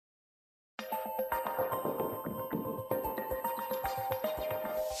Hi,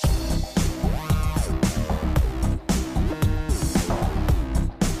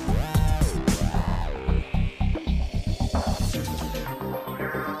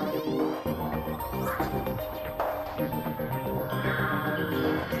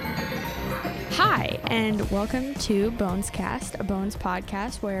 and welcome to Bones Cast, a Bones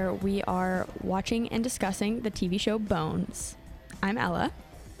podcast where we are watching and discussing the TV show Bones. I'm Ella.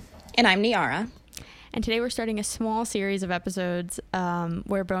 And I'm Niara. And today we're starting a small series of episodes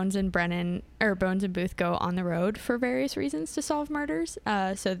where Bones and Booth go on the road for various reasons to solve murders.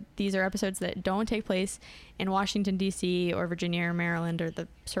 So these are episodes that don't take place in Washington, D.C. or Virginia or Maryland or the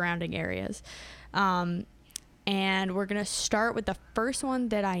surrounding areas. And we're going to start with the first one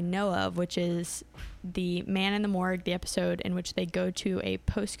that I know of, which is the Man in the Morgue, the episode in which they go to a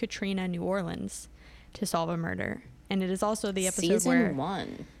post-Katrina New Orleans to solve a murder. And it is also the episode Season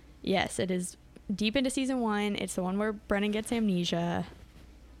 1. Yes, it is deep into season 1. It's the one where Brennan gets amnesia,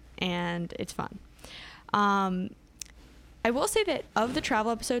 and it's fun. I will say that of the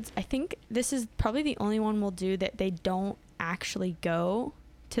travel episodes, I think this is probably the only one we'll do that they don't actually go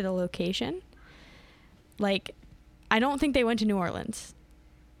to the location. Like, I don't think they went to New Orleans.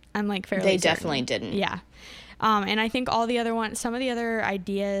 I'm like fairly They certain. definitely didn't. Yeah. And I think all the other ones, some of the other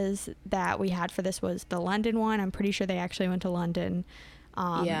ideas that we had for this was the London one. I'm pretty sure they actually went to London.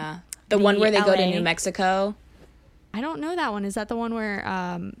 Yeah. The one where they LA. go to New Mexico. I don't know that one. Is that the one where...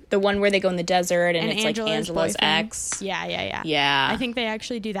 The one where they go in the desert and it's Angela's like Angela's boyfriend? ex. Yeah. Yeah. I think they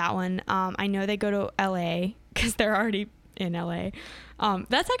actually do that one. I know they go to LA because they're already in LA.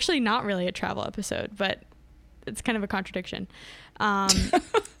 That's actually not really a travel episode, but it's kind of a contradiction.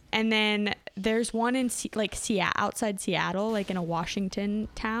 And then there's one in outside Seattle, like in a Washington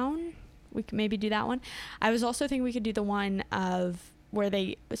town. We could maybe do that one. I was also thinking we could do the one of where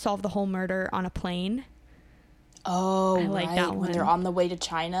they solve the whole murder on a plane. Oh, I like that one. When they're on the way to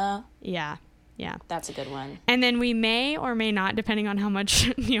China. Yeah. That's a good one. And then we may or may not, depending on how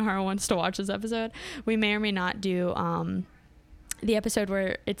much Niara wants to watch this episode, we may or may not do the episode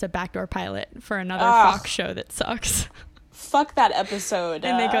where it's a backdoor pilot for another Fox show that sucks. Fuck that episode.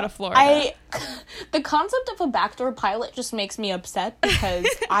 And they go to Florida. The concept of a backdoor pilot just makes me upset because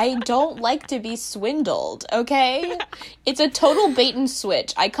I don't like to be swindled, okay? It's a total bait and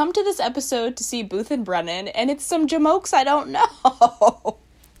switch. I come to this episode to see Booth and Brennan, and it's some jamokes I don't know.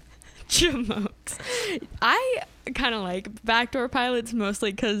 Jamokes. I kind of like backdoor pilots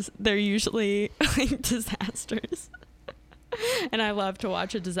mostly because they're usually like disasters. And I love to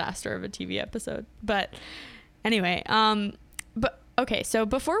watch a disaster of a TV episode. But anyway, okay, so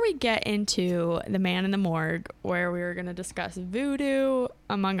before we get into the Man in the Morgue, where we were going to discuss voodoo,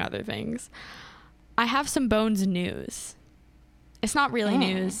 among other things, I have some Bones news. It's not really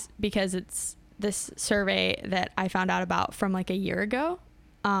news because it's this survey that I found out about from like a year ago.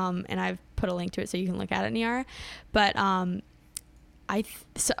 And I've put a link to it so you can look at it, Niara. But one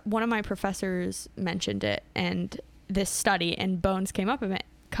of my professors mentioned it, and this study, and Bones came up in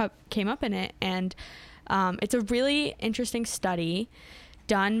it, and it's a really interesting study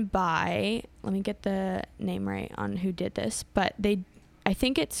done by, let me get the name right on who did this, but I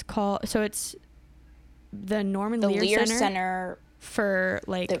think it's called, so it's the Norman Lear Center for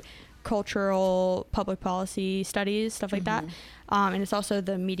like cultural public policy studies, stuff like that. And it's also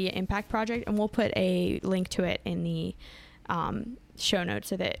the Media Impact Project, and we'll put a link to it in the show notes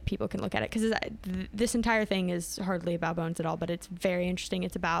so that people can look at it, because this entire thing is hardly about Bones at all, but it's very interesting.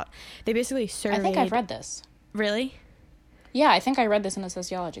 It's about, they basically surveyed... I think I've read this. Really? Yeah, I think I read this in a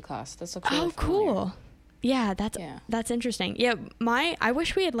sociology class. This looks really familiar. Cool. Yeah, that's interesting. Yeah, I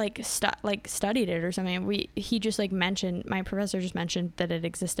wish we had studied it or something. He just like mentioned, my professor just mentioned that it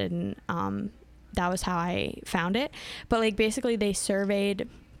existed, and that was how I found it. But like basically they surveyed,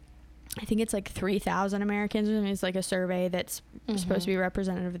 I think it's like 3,000 Americans. I mean, it's like a survey that's supposed to be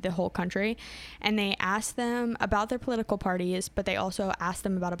representative of the whole country. And they asked them about their political parties, but they also asked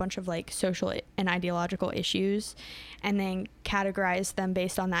them about a bunch of like social and ideological issues, and then categorized them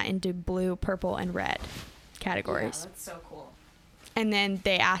based on that into blue, purple, and red categories. Yeah, that's so cool. And then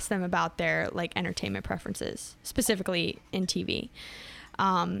they asked them about their like entertainment preferences, specifically in TV.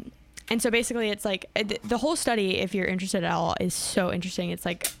 And so basically it's like the whole study, if you're interested at all, is so interesting. It's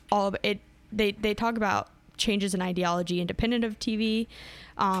like all of it. They talk about changes in ideology independent of TV.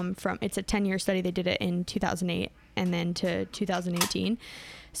 It's a 10-year study. They did it in 2008 and then to 2018.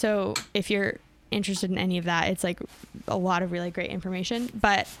 So if you're interested in any of that, it's like a lot of really great information.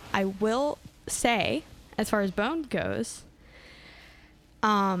 But I will say, as far as Bones goes,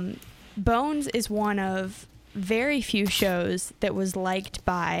 Bones is one of very few shows that was liked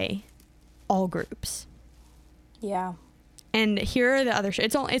by all groups. Yeah. And here are the other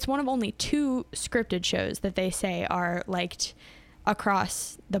shows. It's one of only 2 scripted shows that they say are liked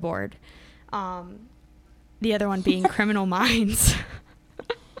across the board. The other one being Criminal Minds.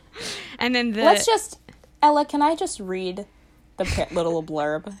 And then Ella, can I just read the little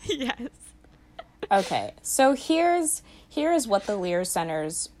blurb? Yes. Okay, so here's what the Lear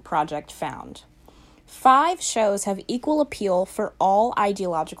Center's project found. 5 shows have equal appeal for all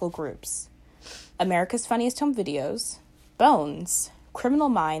ideological groups. America's Funniest Home Videos, Bones, Criminal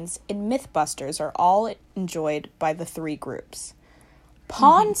Minds, and Mythbusters are all enjoyed by the 3 groups.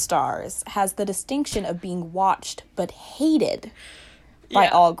 Pawn Stars has the distinction of being watched but hated by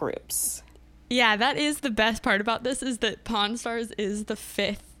all groups. Yeah, that is the best part about this, is that Pawn Stars is the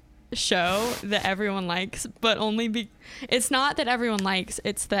 5th show that everyone likes, but it's not that everyone likes,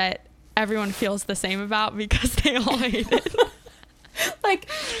 it's that everyone feels the same about because they all hate it. Like,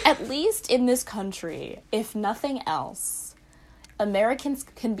 at least in this country, if nothing else, Americans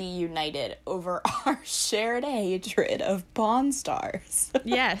can be united over our shared hatred of Pawn Stars.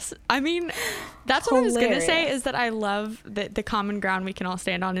 Yes. I mean, that's what I was going to say, is that I love that the common ground we can all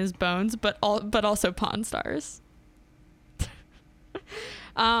stand on is Bones, but also Pawn Stars.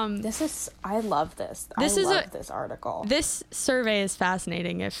 I love this. I love this article. This survey is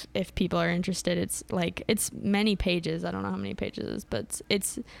fascinating if people are interested. It's many pages. I don't know how many pages it is, but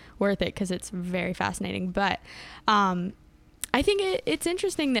it's worth it because it's very fascinating. But I think it's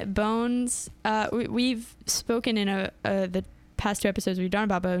interesting that Bones, we've spoken in the past 2 episodes we've done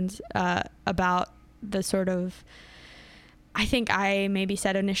about Bones, about the sort of, I think I maybe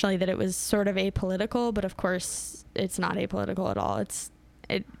said initially that it was sort of apolitical, but of course it's not apolitical at all.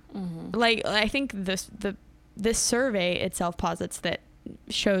 Like, I think this survey itself posits that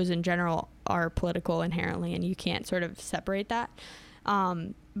shows in general are political inherently, and you can't sort of separate that.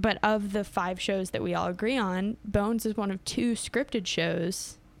 But of the 5 shows that we all agree on, Bones is one of 2 scripted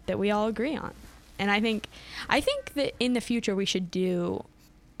shows that we all agree on. And I think that in the future we should do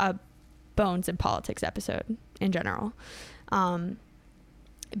a Bones and politics episode in general,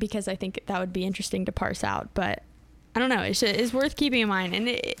 because I think that would be interesting to parse out. But I don't know. It's worth keeping in mind. And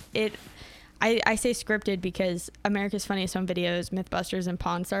I say scripted because America's Funniest Home Videos, Mythbusters, and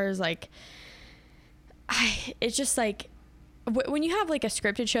Pawn Stars, like, it's just like, when you have like a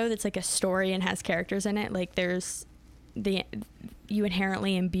scripted show that's like a story and has characters in it, like you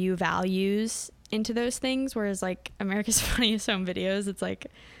inherently imbue values into those things. Whereas like America's Funniest Home Videos, it's like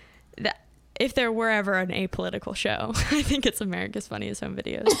that. If there were ever an apolitical show, I think it's America's Funniest Home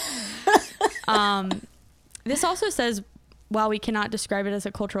Videos. This also says, while we cannot describe it as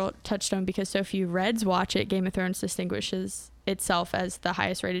a cultural touchstone because so few Reds watch it, Game of Thrones distinguishes itself as the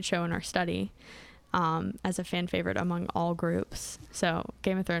highest rated show in our study, as a fan favorite among all groups. So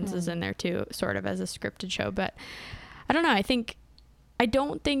Game of Thrones is in there too, sort of as a scripted show. But I don't know. I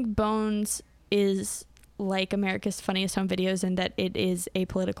don't think Bones is like America's Funniest Home Videos in that it is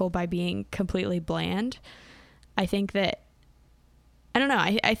apolitical by being completely bland. I think that, I don't know.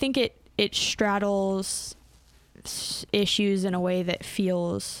 I think it straddles issues in a way that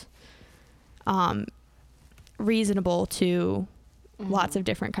feels reasonable to lots of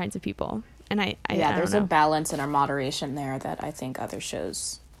different kinds of people. And I there's a balance and a moderation there that I think other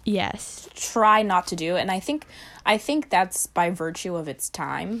shows yes try not to do. And I think that's by virtue of its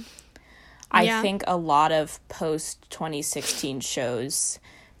time. I think a lot of post 2016 shows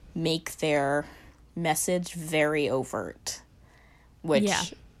make their message very overt,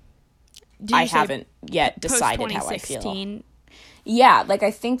 which I haven't yet decided how I feel. Yeah, like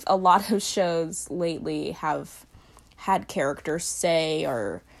I think a lot of shows lately have had characters say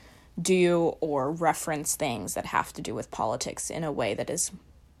or do or reference things that have to do with politics in a way that is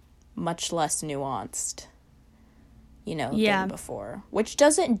much less nuanced, than before, which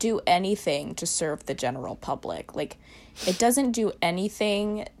doesn't do anything to serve the general public. Like, it doesn't do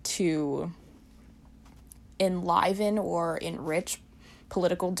anything to enliven or enrich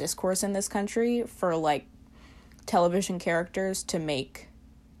political discourse in this country for, like, television characters to make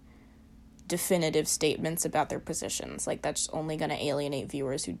definitive statements about their positions. Like, that's only going to alienate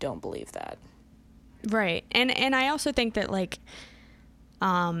viewers who don't believe that. Right. And I also think that, like,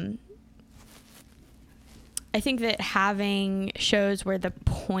 I think that having shows where the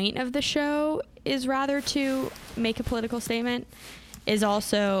point of the show is rather to make a political statement is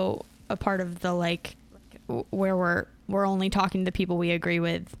also a part of the, like, where we're only talking to the people we agree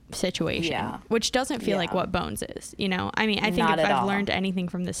with situation, which doesn't feel like what Bones is, I mean, I think if I've learned anything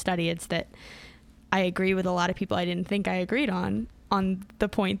from this study, it's that I agree with a lot of people I didn't think I agreed on the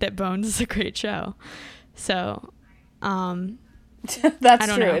point that Bones is a great show. So, that's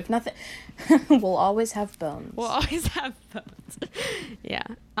true. Know. If nothing, We'll always have Bones. We'll always have Bones. Yeah.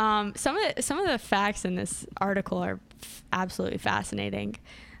 Some of the facts in this article are absolutely fascinating.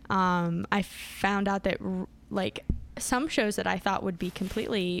 I found out that like some shows that I thought would be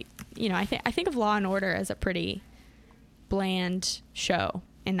completely, I think of Law and Order as a pretty bland show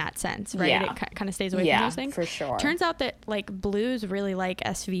in that sense, right? Yeah. It kind of stays away from those things. For sure. Turns out that like Blues really like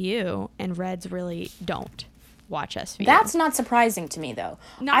SVU and Reds really don't watch SVU. That's not surprising to me, though.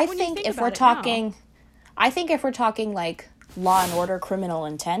 I think if we're talking like Law and Order Criminal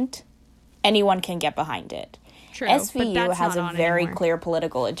Intent, anyone can get behind it. True, SVU has a very clear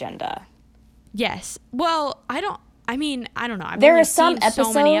political agenda. Yes. Well, I don't know. I've There only are some seen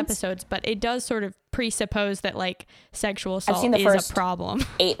so many episodes- episodes, but it does sort of presuppose that like sexual assault seen the is first a problem.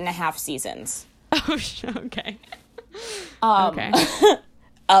 8.5 seasons. Oh, okay. Okay.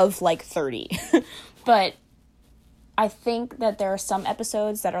 Of like 30. But I think that there are some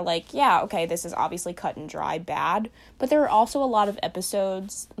episodes that are like, yeah, okay, this is obviously cut and dry bad. But there are also a lot of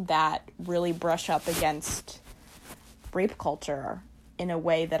episodes that really brush up against rape culture in a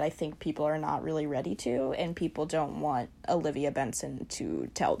way that I think people are not really ready to, and people don't want Olivia Benson to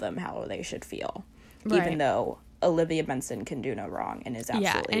tell them how they should feel. Right. Even though Olivia Benson can do no wrong and is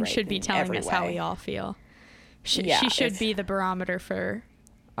absolutely and right should be telling us how we all feel. She should be the barometer for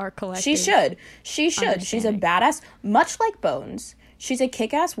our collective. She should. She's a badass, much like Bones. She's a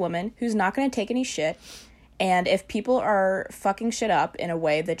kick-ass woman who's not going to take any shit. And if people are fucking shit up in a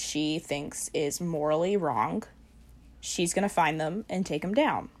way that she thinks is morally wrong, she's going to find them and take them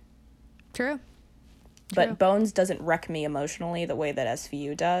down. True. But Bones doesn't wreck me emotionally the way that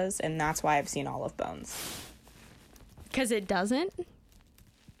SVU does, and that's why I've seen all of Bones. Because it doesn't?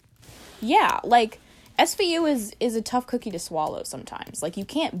 Yeah, like, SVU is a tough cookie to swallow sometimes. Like, you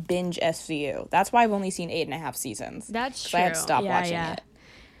can't binge SVU. That's why I've only seen 8.5 seasons. That's true. I had to stop watching it.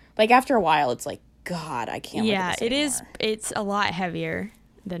 Like, after a while, it's like, God, I can't look at this anymore. It is. It's a lot heavier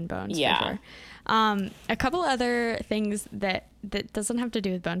than Bones, for sure. A couple other things that doesn't have to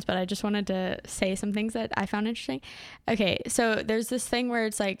do with Bones, but I just wanted to say some things that I found interesting. Okay, so there's this thing where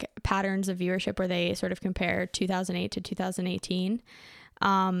it's like patterns of viewership where they sort of compare 2008 to 2018.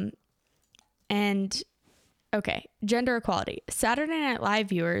 And okay, gender equality. Saturday Night Live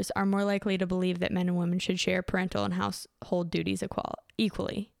viewers are more likely to believe that men and women should share parental and household duties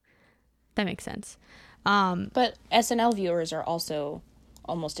equally. That makes sense. But SNL viewers are also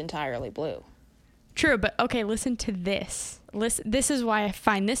almost entirely blue. True, but okay, listen to this. This is why I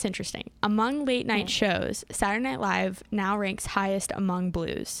find this interesting. Among late night shows, Saturday Night Live now ranks highest among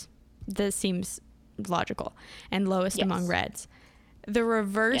blues. This seems logical. And lowest among reds. The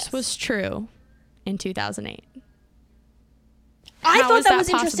reverse was true in 2008. I thought that was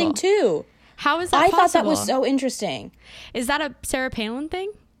interesting too. How is that possible? I thought that was so interesting. Is that a Sarah Palin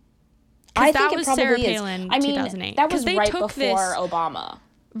thing? I think it probably Sarah is. Palin, I mean, 2008. that was right before Obama.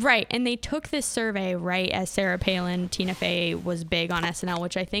 Right, and they took this survey right as Sarah Palin, Tina Fey was big on SNL,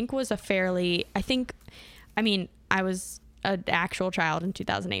 which I think was I was an actual child in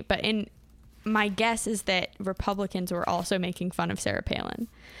 2008, but my guess is that Republicans were also making fun of Sarah Palin.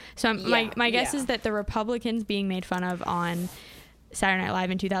 So my guess is that the Republicans being made fun of on Saturday Night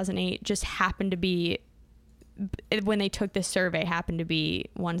Live in 2008 just happened to be, when they took this survey, happened to be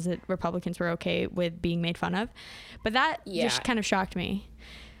ones that Republicans were okay with being made fun of. But that just kind of shocked me.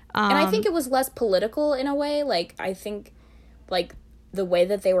 And I think it was less political in a way. Like, I think, like, the way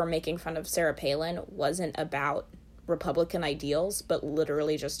that they were making fun of Sarah Palin wasn't about Republican ideals, but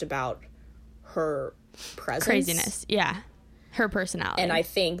literally just about her presence. Craziness, yeah. Her personality. And I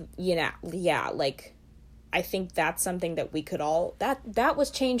think, like, I think that's something that we could all, that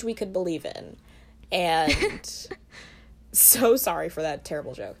was change we could believe in. And so sorry for that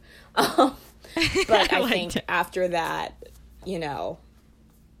terrible joke. But I think after that,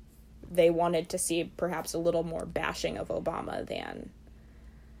 they wanted to see perhaps a little more bashing of Obama than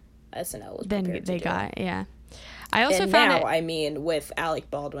SNL was prepared to do. Yeah. I also found I mean, with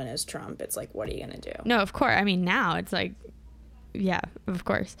Alec Baldwin as Trump, it's like, what are you going to do? No, of course. I mean, now it's like, yeah, of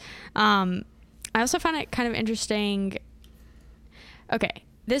course. I also found it kind of interesting. Okay,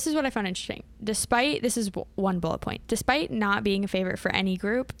 this is what I found interesting. This is one bullet point. Despite not being a favorite for any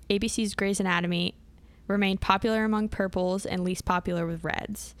group, ABC's Grey's Anatomy remained popular among purples and least popular with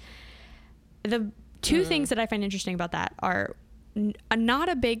reds. The two things that I find interesting about that are not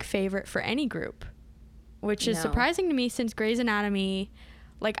a big favorite for any group, which is surprising to me since Grey's Anatomy,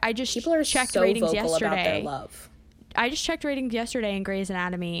 like, I just checked ratings yesterday. About their love. I just checked ratings yesterday, and Grey's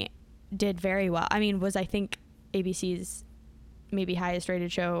Anatomy did very well. I mean, was, I think, ABC's maybe highest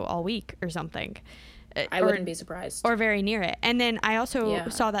rated show all week or something. I wouldn't be surprised. Or very near it. And then I also Yeah.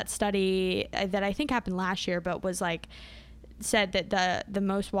 saw that study that I think happened last year, but was like said that the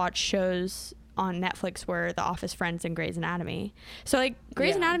most watched shows on Netflix were The Office, Friends, and Grey's Anatomy. So like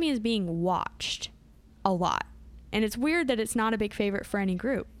Grey's Yeah. Anatomy is being watched a lot. And it's weird that it's not a big favorite for any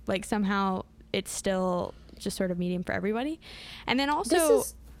group. Like somehow it's still just sort of medium for everybody. And then also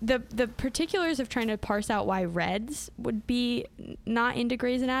the particulars of trying to parse out why Reds would be not into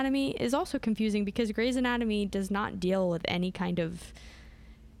Grey's Anatomy is also confusing, because Grey's Anatomy does not deal with any kind of,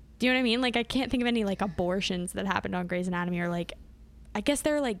 do you know what I mean? Like I can't think of any like abortions that happened on Grey's Anatomy, or like, I guess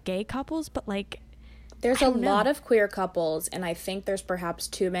there are like gay couples, but like There's a lot of queer couples, and I think there's perhaps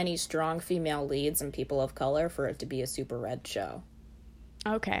too many strong female leads and people of color for it to be a super Red show.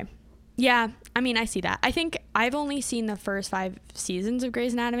 Okay. Yeah, I mean, I see that. I think I've only seen the first 5 seasons of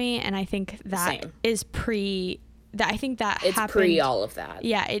Grey's Anatomy, and I think that Same. is I think that It's happened pre all of that.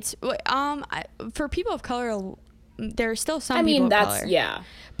 Yeah, it's for people of color, there are still some I mean, people of that's color. yeah.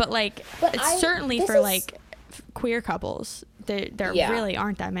 But like, But it's certainly this for is- like queer couples. There Yeah. really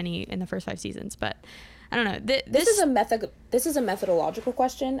aren't that many in the first 5 seasons, but I don't know. This is a methodological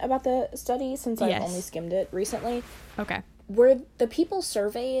question about the study, since I've Yes. only skimmed it recently. okay. Were the people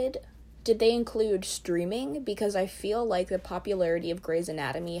surveyed, did they include streaming? Because I feel like the popularity of Grey's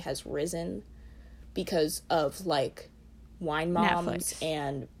Anatomy has risen because of like wine moms Netflix.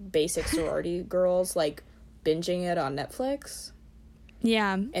 and basic sorority girls like binging it on Netflix,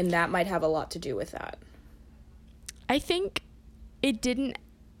 Yeah, and that might have a lot to do with that. I think it didn't.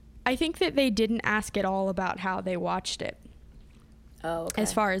 I think that they didn't ask at all about how they watched it. Oh, okay.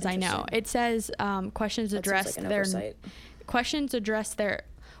 As far as I know, Interesting. it says questions That seems addressed like an their oversight. questions address their.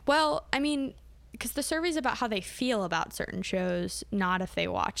 Well, I mean, because the survey's about how they feel about certain shows, not if they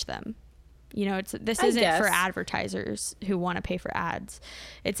watch them. You know, this I isn't for guess. advertisers who want to pay for ads.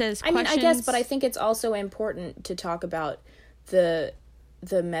 It says I mean, questions. I guess, but I think it's also important to talk about the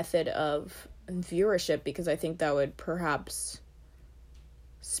method of viewership, because I think that would perhaps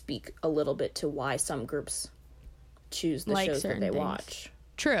speak a little bit to why some groups choose the Like shows that certain they things. watch.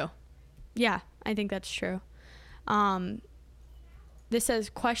 True. Yeah, I think that's true. This says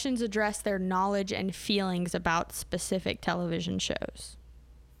questions address their knowledge and feelings about specific television shows.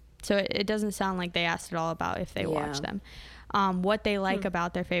 So it doesn't sound like they asked at all about if they watch Yeah. them. What they like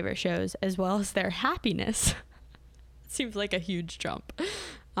about their favorite shows, as well as their happiness. Seems like a huge jump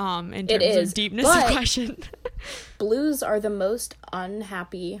in terms is, of deepness of but- question. Blues are the most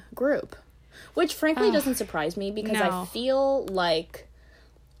unhappy group, which frankly doesn't surprise me, because no. I feel like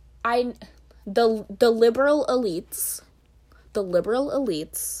the liberal elites, the liberal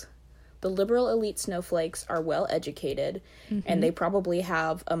elite snowflakes are well educated, and they probably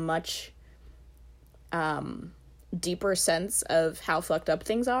have a much deeper sense of how fucked up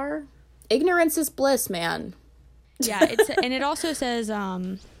things are. Ignorance is bliss, man. Yeah, and it also says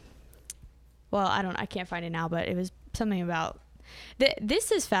well, I can't find it now, but it was something about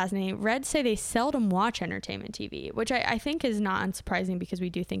this is fascinating. Reds say they seldom watch entertainment TV, which I think is not unsurprising, because we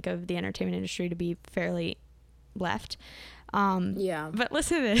do think of the entertainment industry to be fairly left. Yeah. But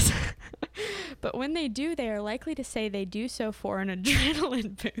listen to this. But when they do, they are likely to say they do so for an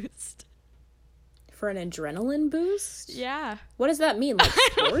adrenaline boost. For an adrenaline boost? Yeah. What does that mean? Like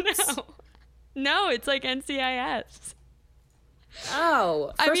sports? No, it's like NCIS.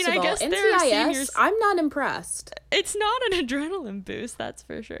 Oh, I first mean, of I all, guess there are NCIS, seniors- I'm not impressed. It's not an adrenaline boost, that's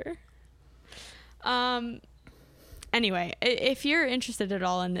for sure. Anyway, if you're interested at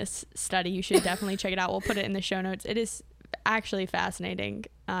all in this study, you should definitely check it out. We'll put it in the show notes. It is actually fascinating.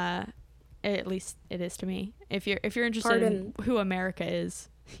 At least it is to me. If you're interested in who America is,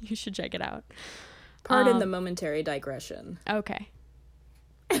 you should check it out. Pardon the momentary digression. Okay.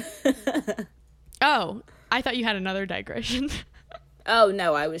 Oh, I thought you had another digression. Oh,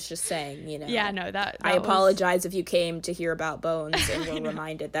 no, I was just saying, Yeah, no, that I was- apologize if you came to hear about Bones and were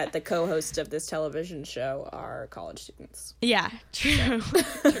reminded that the co-hosts of this television show are college students. Yeah, true.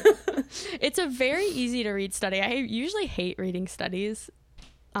 It's a very easy to read study. I usually hate reading studies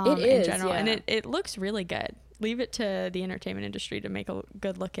It in is, general, and yeah. it looks really good. Leave it to the entertainment industry to make a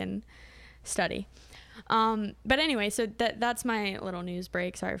good looking study. But anyway, so that's my little news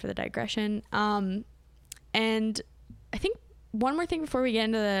break. Sorry for the digression. And I think one more thing before we get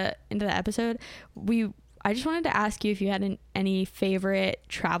into the episode, I just wanted to ask you if you had any favorite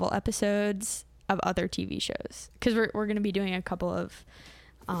travel episodes of other TV shows, because we're going to be doing a couple of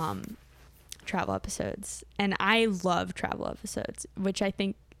travel episodes, and I love travel episodes, which I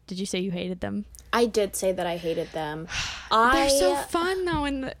think, did you say you hated them? I did say that I hated them. They're so fun though,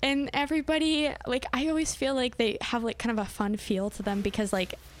 and everybody, like, I always feel like they have like kind of a fun feel to them, because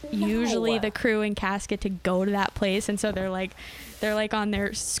like usually the crew and cast get to go to that place, and so they're like on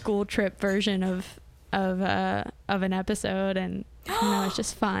their school trip version of an episode, and it's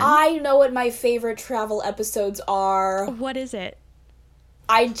just fun. I know what my favorite travel episodes are. What is it?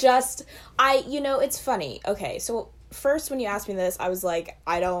 It's funny. Okay, so first when you asked me this, I was like,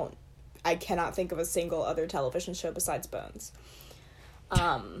 I cannot think of a single other television show besides Bones.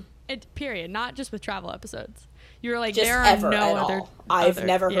 Period. Not just with travel episodes. You were like, just there are ever no at other. All. I've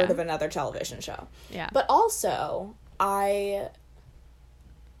never heard of another television show. Yeah. But also, I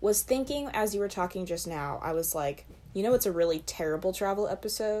was thinking as you were talking just now, I was like, it's a really terrible travel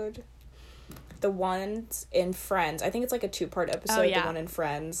episode? The ones in Friends. I think it's like a 2-part episode. Oh, yeah. The one in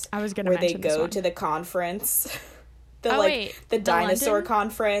Friends. I was gonna mention where they go this to the conference. The dinosaur London?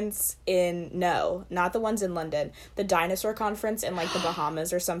 conference not the ones in London. The dinosaur conference in like the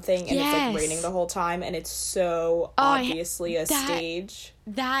Bahamas or something, and it's like raining the whole time, and it's so obviously a stage.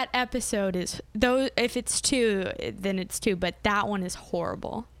 That episode is, though, if it's 2, then it's 2, but that one is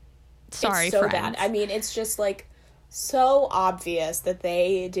horrible. Sorry, it's so Friends. bad. I mean, it's just like so obvious that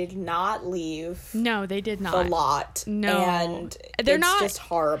they did not leave. No, they did not. The lot. No, and they're it's not just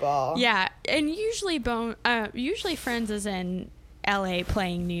horrible. Yeah, and usually Friends is in LA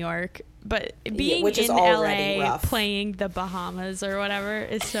playing New York, but being which is in already LA rough. Playing the Bahamas or whatever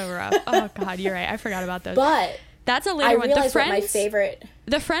is so rough. Oh God, you're right. I forgot about those. But that's a later one. I realized what my favorite.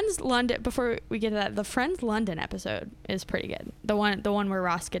 The Friends London. Before we get to that, the Friends London episode is pretty good. The one where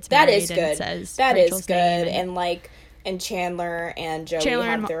Ross gets married. That is good. And says that Rachel's is good, and Chandler and Joey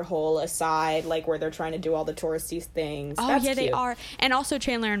have their whole aside, like where they're trying to do all the touristy things. Oh, That's yeah, cute. they are. And also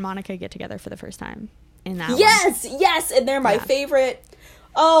Chandler and Monica get together for the first time in that one. Yes, and they're my favorite.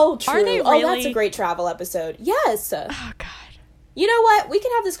 Oh, true. Are they Oh, that's really? a great travel episode. Yes. Oh God. You know what? We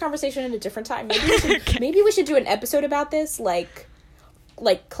can have this conversation at a different time. Maybe we should do an episode about this, like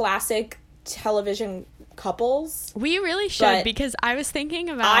classic television couples. We really should, because I was thinking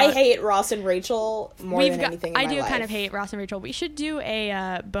about. I hate Ross and Rachel more than anything in my life. I do kind of hate Ross and Rachel. We should do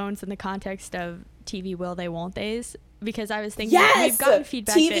a Bones in the context of TV will they won't they's, because I was thinking we've gotten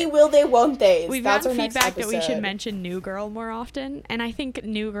feedback TV will they won't they's. We've gotten feedback that we should mention New Girl more often, and I think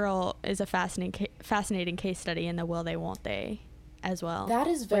New Girl is a fascinating case study in the will they won't they as well. That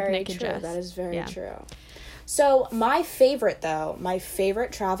is very true. That is very true. So my favorite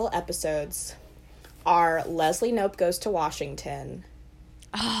travel episodes are Leslie Knope Goes to Washington.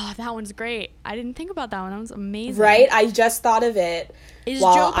 Oh, that one's great. I didn't think about that one. That was amazing. Right? I just thought of it. Is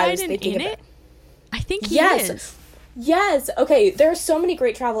Joe Biden in it? I think he is. Yes. Okay, there are so many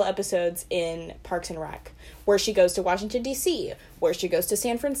great travel episodes in Parks and Rec, where she goes to Washington, D.C., where she goes to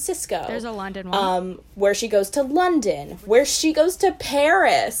San Francisco. There's a London one. Where she goes to London, where she goes to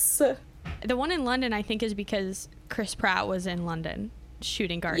Paris. The one in London, I think, is because Chris Pratt was in London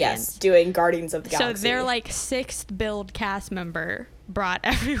shooting Guardians. Yes, doing Guardians of the Galaxy. So their, like, 6th build cast member brought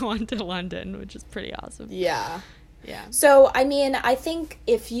everyone to London, which is pretty awesome. Yeah. Yeah. So, I mean, I think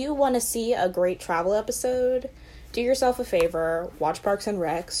if you want to see a great travel episode, do yourself a favor, watch Parks and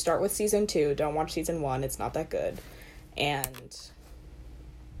Rec, start with season 2, don't watch season 1, it's not that good. And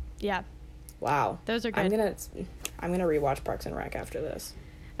yeah. Wow. Those are good. I'm gonna rewatch Parks and Rec after this.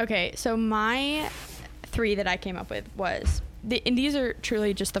 Okay, so my 3 that I came up with was, and these are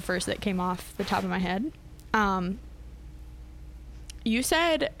truly just the first that came off the top of my head. You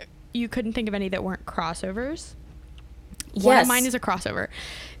said you couldn't think of any that weren't crossovers. Yes. One of mine is a crossover.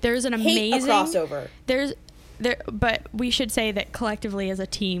 There's an amazing crossover. But we should say that collectively as a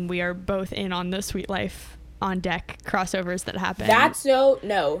team, we are both in on the Sweet Life on Deck crossovers that happen. That's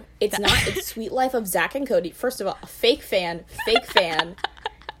no, it's not. It's Sweet Life of Zach and Cody. First of all, a fake fan.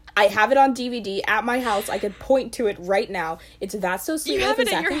 I have it on DVD at my house. I could point to it right now. It's That's So Sweet Life of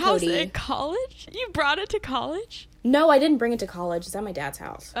Zach and Cody. You have it at your house at college? You brought it to college? No, I didn't bring it to college. It's at my dad's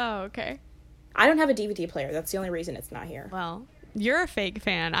house. Oh, okay. I don't have a DVD player. That's the only reason it's not here. Well, you're a fake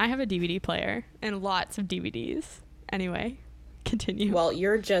fan. I have a DVD player and lots of DVDs. Anyway, continue. Well,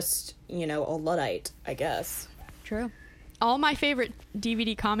 you're just, a Luddite, I guess. True. All my favorite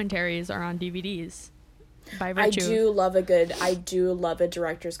DVD commentaries are on DVDs. By virtue. I do love a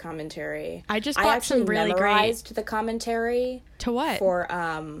director's commentary. I bought some really memorized the commentary. To what? For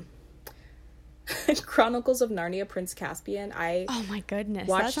Chronicles of Narnia, Prince Caspian. Oh my goodness.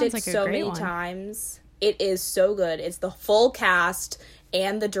 Watched it like so many times. It is so good. It's the full cast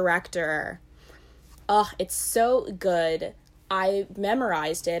and the director. Oh, it's so good. I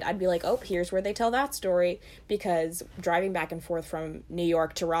memorized it. I'd be like, oh, here's where they tell that story, because driving back and forth from New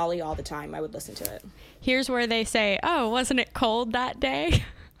York to Raleigh all the time, I would listen to it. Here's where they say, oh, wasn't it cold that day?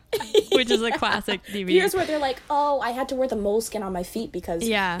 which is a classic DVD. Here's where they're like, oh, I had to wear the moleskin on my feet because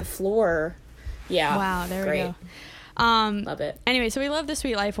the floor. Yeah. Wow, there we go. Love it. Anyway, so we love the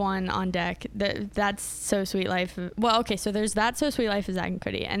Sweet Life one on deck. That's So Sweet Life. Well, okay, so there's that So Sweet Life of Zack and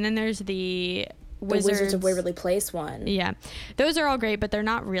Cody, and then there's the Wizards of Waverly Place one. Yeah, those are all great, but they're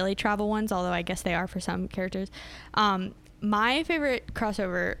not really travel ones, although I guess they are for some characters. My favorite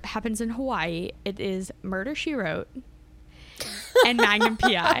crossover happens in Hawaii. It is Murder, She Wrote and Magnum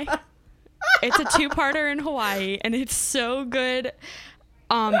PI. It's a two-parter in Hawaii, and it's so good.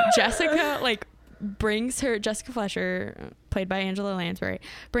 Jessica, like, Jessica Fletcher, played by Angela Lansbury,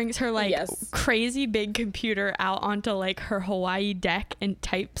 brings her, like, crazy big computer out onto, like, her Hawaii deck and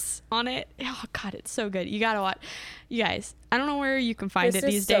types on it. Oh, God, it's so good. You gotta watch. You guys, I don't know where you can find it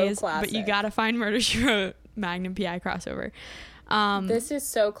these days, but you gotta find Murder, She Wrote, Magnum PI crossover. This is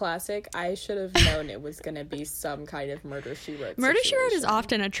so classic. I should have known it was going to be some kind of Murder, She Wrote Murder, situation. She Wrote is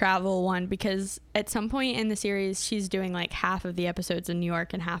often a travel one because at some point in the series, she's doing like half of the episodes in New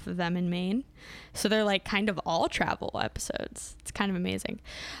York and half of them in Maine. So they're like kind of all travel episodes. It's kind of amazing.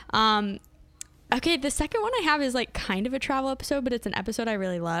 Okay, the second one I have is like kind of a travel episode, but it's an episode I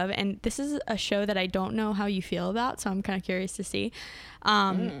really love. And this is a show that I don't know how you feel about, so I'm kind of curious to see.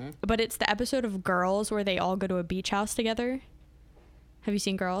 But it's the episode of Girls where they all go to a beach house together. Have you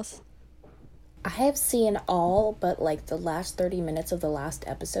seen Girls? I have seen all but like the last 30 minutes of the last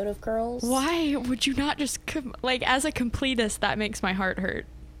episode of Girls. Why would you not just like, as a completist, that makes my heart hurt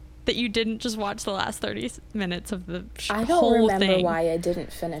that you didn't just watch the last 30 minutes of the I don't whole remember thing. why I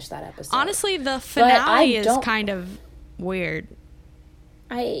didn't finish that episode. Honestly, the finale is kind of weird.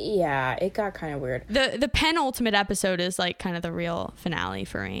 It got kind of weird. The penultimate episode is like kind of the real finale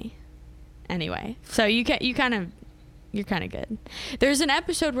for me. Anyway, so you're kind of good. There's an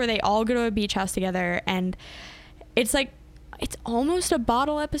episode where they all go to a beach house together, and it's like it's almost a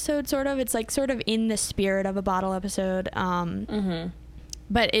bottle episode, sort of. It's like sort of in the spirit of a bottle episode.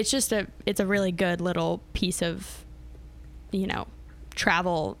 But it's just it's a really good little piece of,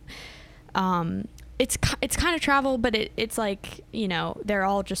 travel. It's kind of travel, but it's like, they're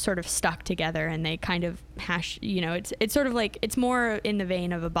all just sort of stuck together and they kind of hash, it's sort of like, it's more in the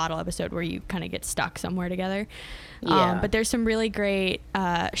vein of a bottle episode where you kind of get stuck somewhere together. Yeah. But there's some really great,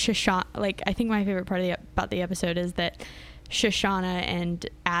 Shoshana, like, I think my favorite part about the episode is that Shoshana and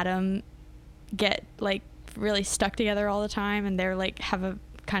Adam get like really stuck together all the time, and they're like, have a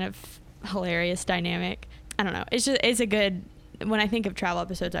kind of hilarious dynamic. I don't know. It's a good, when I think of travel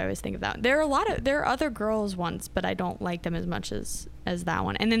episodes, I always think of that. There are other Girls ones, but I don't like them as much as that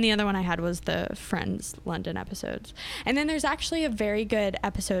one. And then the other one I had was the Friends London episodes. And then there's actually a very good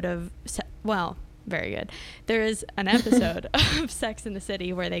episode very good. There is an episode of Sex and the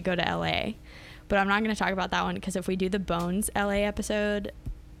City where they go to LA, but I'm not going to talk about that one because if we do the Bones LA episode,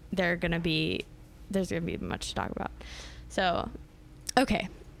 there's going to be much to talk about. So, okay.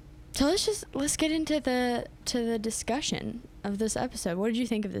 So let's get into the discussion of this episode. What did you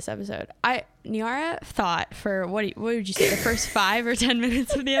think of this episode? Niara thought for what would you say, the first 5 or 10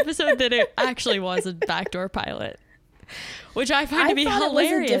 minutes of the episode that it actually was a backdoor pilot, which I find to be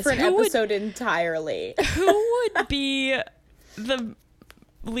hilarious. It was a different episode entirely. Who would be the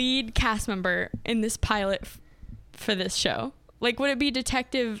lead cast member in this pilot for this show? Like, would it be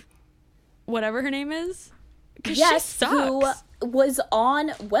Detective whatever her name is? Because she sucks. She was on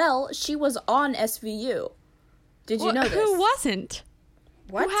SVU. Did you know this? Who wasn't?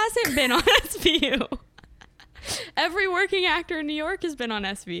 What? Who hasn't been on SVU? Every working actor in New York has been on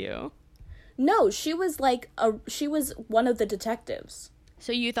SVU. No, she was one of the detectives.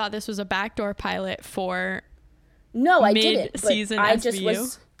 So you thought this was a backdoor pilot for I didn't. Mid-season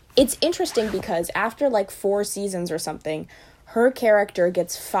SVU? It's interesting because after like 4 seasons or something, her character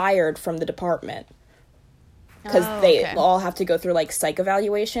gets fired from the department. Because they all have to go through like psych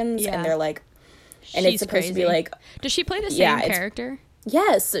evaluations, and they're like, and it's supposed to be like, does she play the same character?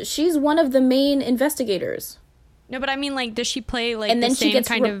 Yes, she's one of the main investigators. No, but I mean, like, does she play like the same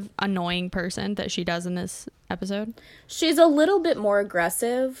kind of annoying person that she does in this episode? She's a little bit more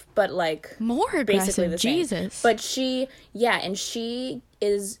aggressive, but like more aggressive. The Jesus. Same. But she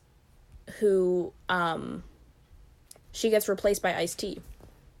is who she gets replaced by Ice-T.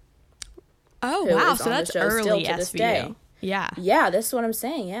 Oh, wow. So that's early SVU. Yeah. Yeah, this is what I'm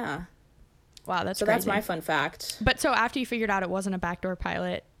saying. Yeah. Wow, that's so crazy. That's my fun fact. But so after you figured out it wasn't a backdoor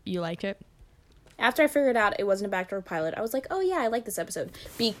pilot, you liked it? After I figured out it wasn't a backdoor pilot, I was like, oh yeah, I like this episode.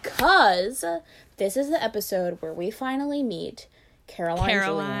 Because this is the episode where we finally meet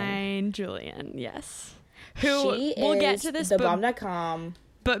Caroline Julian, yes. We'll get to this. The bomb.com.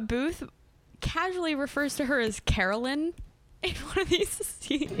 But Booth casually refers to her as Carolyn in one of these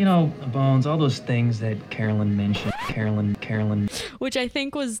scenes. You know, Bones, all those things that Carolyn mentioned. Carolyn. Which I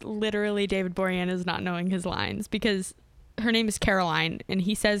think was literally David Boreanaz not knowing his lines, because her name is Caroline and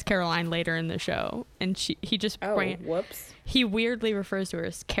he says Caroline later in the show, and he just whoops. He weirdly refers to her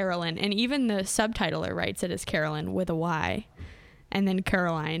as Carolyn, and even the subtitler writes it as Carolyn with a Y, and then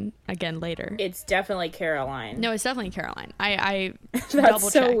Caroline again later. It's definitely Caroline. No, it's definitely Caroline. I That's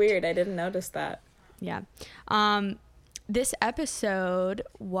double-checked. so weird. I didn't notice that. Yeah. This episode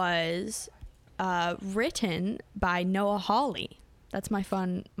was written by Noah Hawley. That's my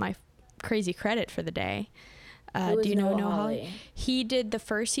crazy credit for the day. Do you know Noah Hawley? He did the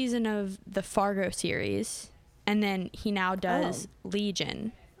first season of the Fargo series, and then he now does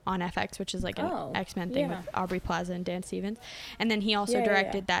Legion on FX, which is like an X-Men thing with Aubrey Plaza and Dan Stevens. And then he also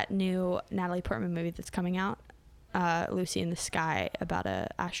directed that new Natalie Portman movie that's coming out, Lucy in the Sky, about a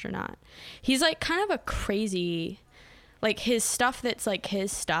astronaut. He's like kind of a crazy, like his stuff that's like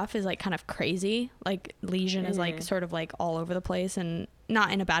his stuff is like kind of crazy. Like Legion is like sort of like all over the place, and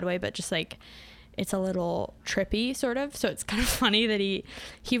not in a bad way, but just like it's a little trippy sort of. So it's kind of funny that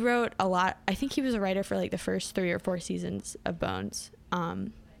he wrote a lot. I think he was a writer for like the first 3 or 4 seasons of Bones.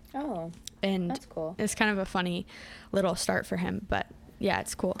 And that's cool. It's kind of a funny little start for him, but yeah,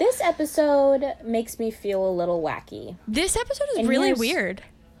 it's cool. This episode makes me feel a little wacky. This episode is really weird.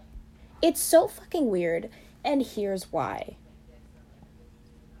 It's so fucking weird, and here's why.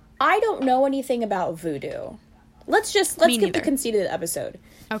 I don't know anything about voodoo. Let's get the conceit of the episode.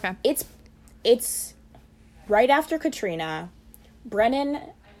 Okay. It's right after Katrina. Brennan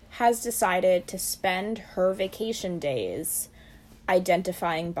has decided to spend her vacation days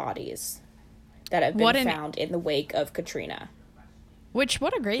identifying bodies that have been found in the wake of Katrina.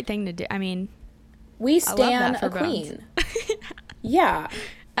 What a great thing to do. I mean, we stand a queen. Yeah.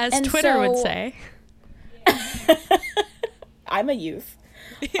 As Twitter would say. I'm a youth.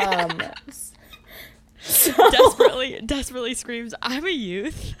 Desperately screams, "I'm a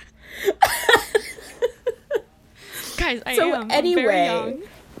youth." Guys, I am very young.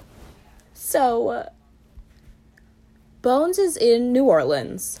 So Bones is in New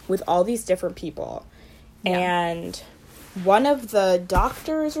Orleans with all these different people. Yeah. And one of the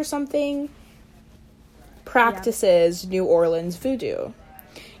doctors or something practices New Orleans voodoo.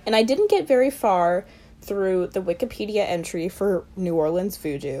 And I didn't get very far through the Wikipedia entry for New Orleans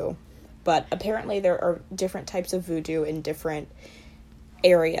voodoo, but apparently there are different types of voodoo in different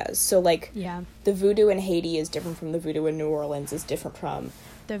areas. So like the voodoo in Haiti is different from the voodoo in New Orleans, is different from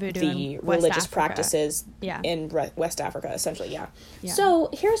the religious practices in West Africa, essentially. Yeah. So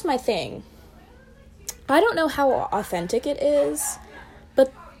here's my thing. I don't know how authentic it is,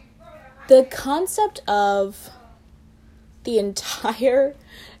 but the concept of the entire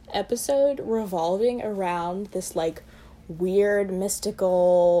episode revolving around this like weird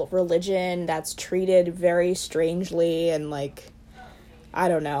mystical religion that's treated very strangely, and like, I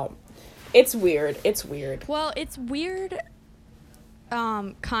don't know, it's weird. Well, it's weird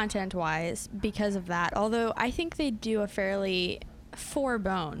content wise because of that, although I think they do for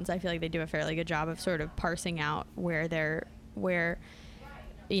Bones, I feel like they do a fairly good job of sort of parsing out where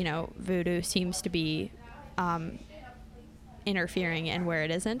you know, voodoo seems to be interfering and where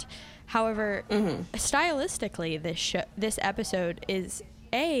it isn't. However, stylistically, this episode is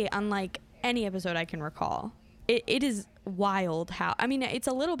unlike any episode I can recall. It is wild how, I mean, it's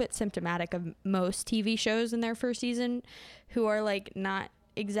a little bit symptomatic of most TV shows in their first season who are like not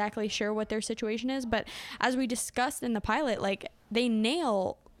exactly sure what their situation is, but as we discussed in the pilot, like they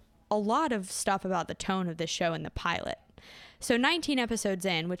nail a lot of stuff about the tone of this show in the pilot. So 19 episodes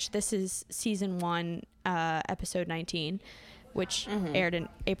in, which this is season 1, episode 19, which aired in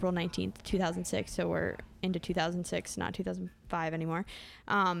April 19th, 2006. So we're into 2006, not 2005 anymore.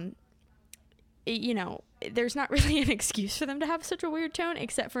 You know, there's not really an excuse for them to have such a weird tone,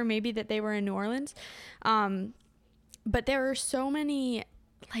 except for maybe that they were in New Orleans. But there are so many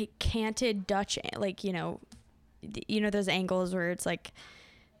like canted Dutch, like, you know, those angles where it's like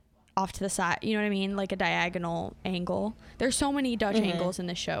off to the side, you know what I mean? Like a diagonal angle. There's so many Dutch angles in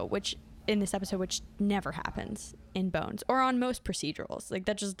this episode, which never happens in Bones or on most procedurals. Like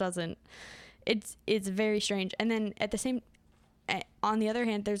that just doesn't, it's very strange. And then on the other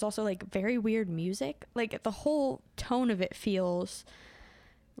hand, there's also like very weird music. Like the whole tone of it feels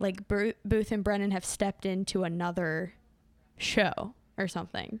like Booth and Brennan have stepped into another show or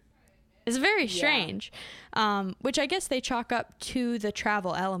something. It's very strange, which I guess they chalk up to the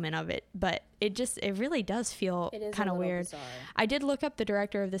travel element of it, but it really does feel kind of weird. Bizarre. I did look up the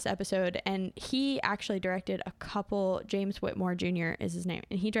director of this episode, and he actually directed a couple, James Whitmore Jr. is his name,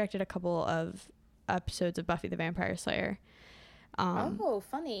 and he directed a couple of episodes of Buffy the Vampire Slayer. Oh,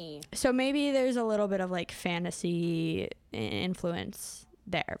 funny. So maybe there's a little bit of like fantasy influence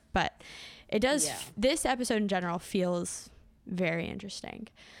there, but it does. Yeah. This episode in general feels very interesting.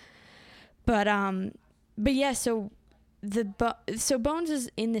 But yeah. So Bones is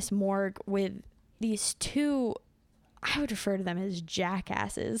in this morgue with these two. I would refer to them as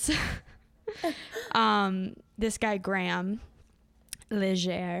jackasses. This guy Graham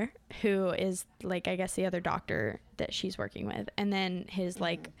Leger, who is like, I guess, the other doctor that she's working with, and then his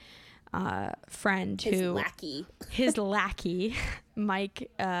like friend, his lackey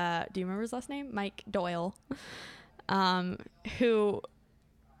Mike, do you remember his last name? Mike Doyle, who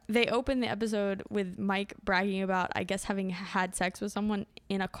they open the episode with Mike bragging about, I guess, having had sex with someone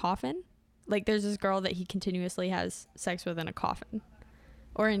in a coffin. Like, there's this girl that he continuously has sex with in a coffin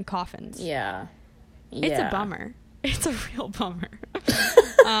or in coffins. Yeah. It's a bummer. It's a real bummer.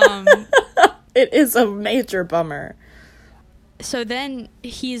 It is a major bummer. So then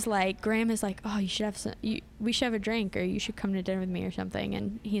he's like, Graham is like, oh, you should have we should have a drink, or you should come to dinner with me or something.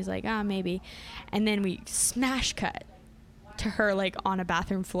 And he's like, maybe. And then we smash cut to her like on a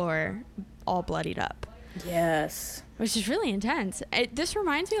bathroom floor, all bloodied up. Yes. Which is really intense. This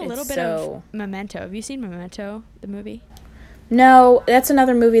reminds me a little bit of Memento. Have you seen Memento, the movie? No, that's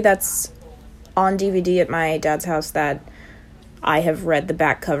another movie that's on DVD at my dad's house that I have read the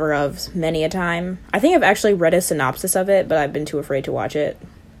back cover of many a time. I think I've actually read a synopsis of it, but I've been too afraid to watch it.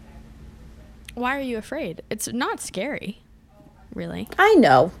 Why are you afraid? It's not scary, really. I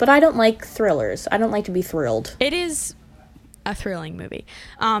know, but I don't like thrillers. I don't like to be thrilled. It is a thrilling movie.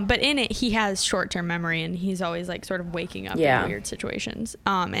 But in it, he has short-term memory, and he's always like sort of waking up in weird situations.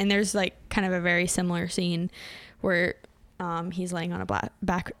 And there's like kind of a very similar scene where he's laying on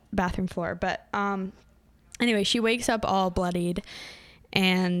a bathroom floor. But anyway, she wakes up all bloodied,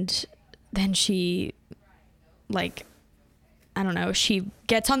 and then she, like, I don't know, she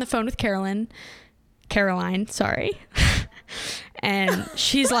gets on the phone with Caroline, sorry. And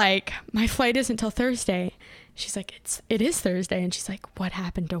she's like, my flight isn't till Thursday. She's like, it is Thursday. And she's like, what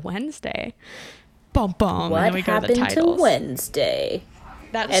happened to Wednesday? Bum, bum. What and then we happened go to, the to titles. Wednesday?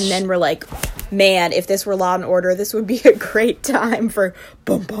 And then we're like, man, if this were Law and Order, this would be a great time for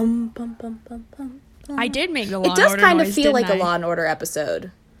bum, bum, bum, bum, bum, bum. I did make the Law and Order. It does kind of noise, feel like I? a Law and Order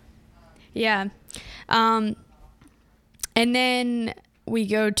episode. Yeah. And then we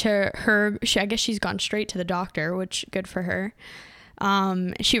go to her. I guess she's gone straight to the doctor, which good for her.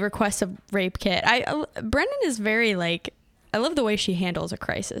 She requests a rape kit. Brendan is very like, I love the way she handles a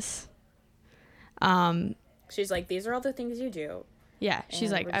crisis. She's like, these are all the things you do. Yeah.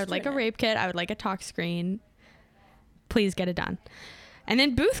 She's like, I would like a rape kit. I would like a talk screen. Please get it done. And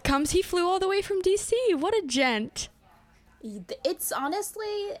then Booth comes. He flew all the way from DC. What a gent. It's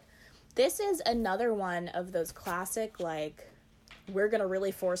honestly, this is another one of those classic, like, we're going to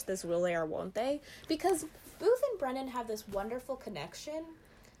really force this, will they or won't they? Because Booth and Brennan have this wonderful connection,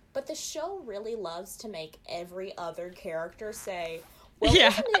 but the show really loves to make every other character say, well,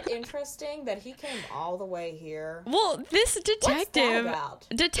 isn't it interesting that he came all the way here? Well, this detective,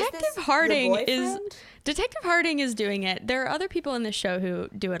 Detective Harding is doing it. There are other people in the show who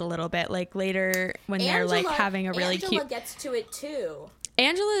do it a little bit, like later when they're like having a really cute. Angela gets to it too.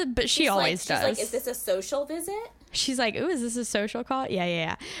 Angela, but she always does. She's like, is this a social visit? She's like, ooh, is this a social call?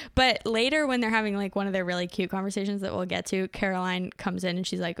 Yeah. But later when they're having like one of their really cute conversations that we'll get to, Caroline comes in and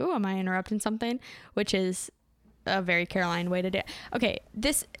she's like, ooh, am I interrupting something? Which is a very Caroline way to do it. Okay,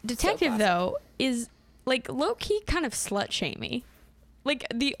 this detective though is like low-key kind of slut-shamey. Like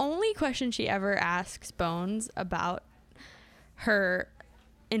the only question she ever asks Bones about her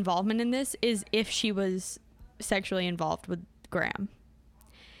involvement in this is if she was sexually involved with Graham.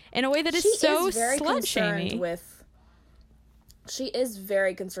 In a way that is so slut-shamey. She is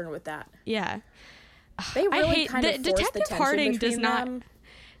very concerned with that. Yeah. They really kind of force the tension between them.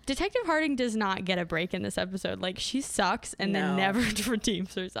 Detective Harding does not get a break in this episode. Like, she sucks and then never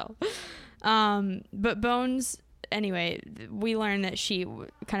redeems herself. But Bones, anyway, we learn that she,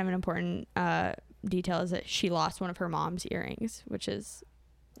 kind of an important detail is that she lost one of her mom's earrings, which is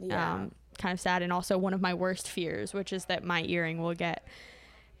kind of sad. And also one of my worst fears, which is that my earring will get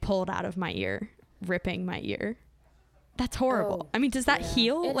pulled out of my ear, ripping my ear. That's horrible. I mean, does that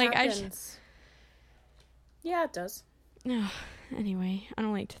heal? It like, happens. Yeah, it does. Anyway, I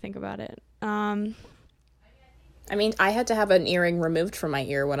don't like to think about it. I mean, I had to have an earring removed from my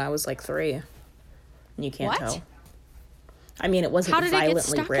ear when I was like 3. And you can't tell. I mean, it wasn't violently ripped. How did it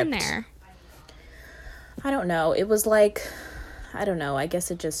get stuck in there? I don't know. It was like, I don't know. I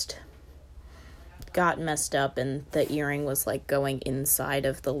guess it just got messed up and the earring was like going inside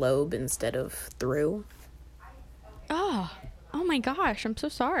of the lobe instead of through. Oh. Oh my gosh, I'm so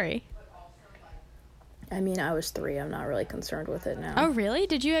sorry. I mean, I was 3. I'm not really concerned with it now. Oh, really?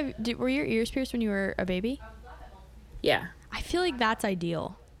 Were your ears pierced when you were a baby? Yeah. I feel like that's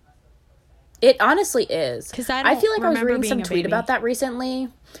ideal. It honestly is. 'Cause I feel like I was remember reading being some a tweet baby. about that recently.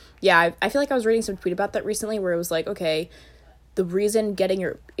 Yeah, I feel like I was reading some tweet about that recently where it was like, okay, the reason getting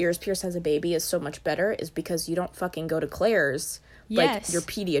your ears pierced as a baby is so much better is because you don't fucking go to Claire's. Yes. Like, your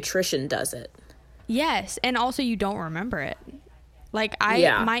pediatrician does it. Yes, and also you don't remember it. Like, I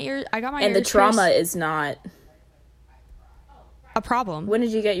got my ears And the trauma pierced, is not... a problem. When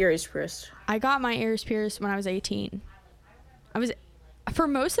did you get your ears pierced? I got my ears pierced when I was 18. For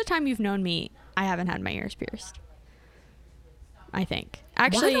most of the time you've known me, I haven't had my ears pierced. I think.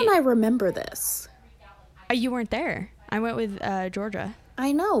 Actually, why don't I remember this? You weren't there. I went with Georgia.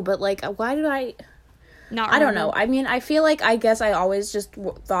 I know, but, like, why did I... Not I don't remember. know. I mean, I feel like, I guess I always just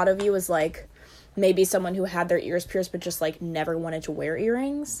thought of you as, like, maybe someone who had their ears pierced but just, like, never wanted to wear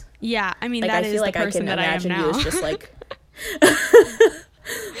earrings. Yeah, I mean, Like, that I is feel the like I person can that I am imagine now. you as just, like...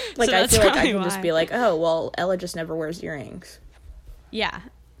 like, So I that's feel like I probably can just why. be like, oh, well, Ella just never wears earrings. Yeah.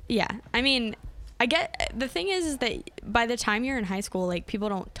 I mean, the thing is that by the time you're in high school, like, people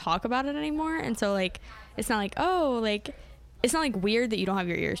don't talk about it anymore, and so, like, it's not like, oh, like, it's not like weird that you don't have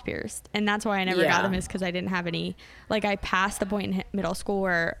your ears pierced, and that's why I never got them, is because I didn't have any. Like, I passed the point in middle school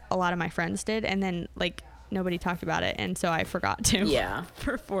where a lot of my friends did, and then, like, nobody talked about it, and so I forgot to. Yeah.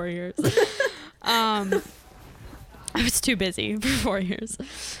 For 4 years. I was too busy for 4 years,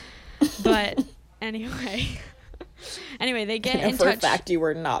 but anyway. Anyway, they get in For touch. a fact, you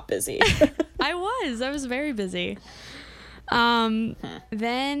were not busy. I was very busy.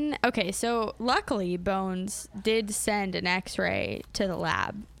 Then, okay, so luckily Bones did send an x-ray to the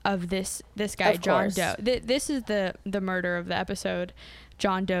lab of this guy, Of John course. Doe. This is the murder of the episode.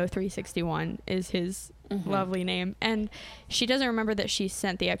 John Doe 361 is his lovely name. And she doesn't remember that she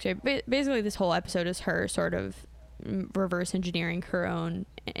sent the x-ray. Basically, this whole episode is her sort of reverse engineering her own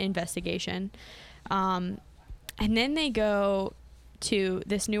investigation. And then they go to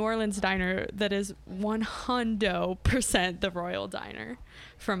this New Orleans diner that is 100% the Royal Diner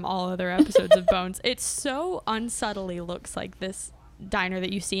from all other episodes of Bones. It so unsubtly looks like this diner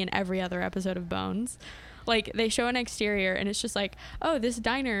that you see in every other episode of Bones. Like, they show an exterior and it's just like, oh, this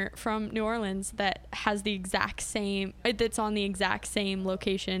diner from New Orleans that has the exact same, that's on the exact same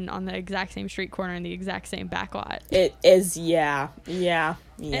location, on the exact same street corner, in the exact same backlot. It is, yeah. And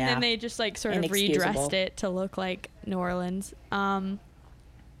then they just, like, sort of Inexcusable. redressed it to look like New Orleans.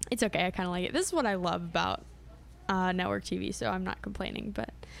 It's okay. I kind of like it. This is what I love about network TV, so I'm not complaining.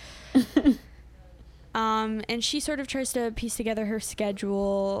 But and she sort of tries to piece together her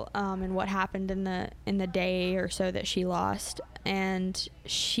schedule and what happened in the day or so that she lost. And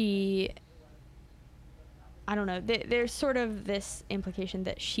I don't know. There's sort of this implication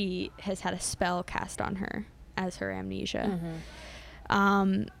that she has had a spell cast on her as her amnesia.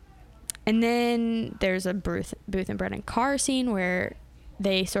 And then there's a Booth and Brennan Carr scene where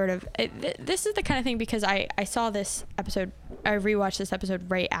they sort of this is the kind of thing, because I saw this episode, I rewatched this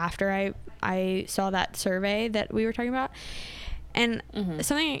episode right after I saw that survey that we were talking about, and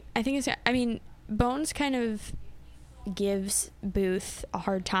something I think is, I mean, Bones kind of gives Booth a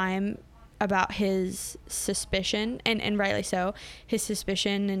hard time about his suspicion, and rightly so, his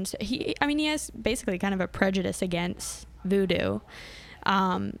suspicion, and he has basically kind of a prejudice against voodoo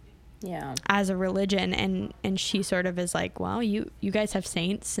as a religion, and she sort of is like, well, you guys have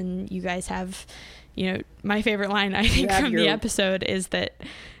saints, and you guys have, my favorite line I think from the episode is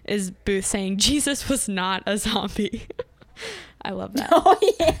Booth saying Jesus was not a zombie. I love that. Oh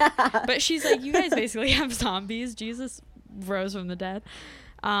yeah. But she's like, you guys basically have zombies. Jesus rose from the dead.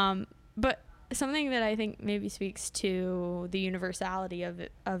 But something that I think maybe speaks to the universality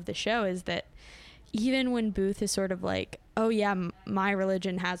of the show is that even when Booth is sort of like, oh yeah, my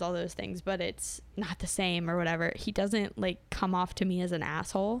religion has all those things, but it's not the same or whatever, he doesn't like come off to me as an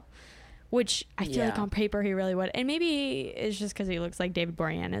asshole, which I feel like on paper he really would. And maybe it's just because he looks like David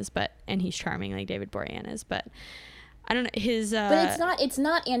Boreanaz, and he's charming like David Boreanaz, but I don't know his. But it's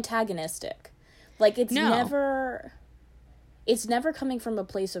not antagonistic. Like, it's never coming from a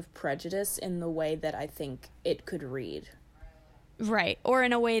place of prejudice in the way that I think it could read. Right. Or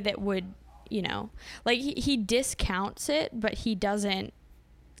in a way that would, like he discounts it, but he doesn't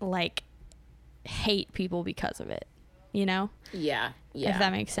like hate people because of it, Yeah. If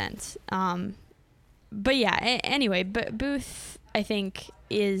that makes sense. But yeah, anyway, but Booth, I think,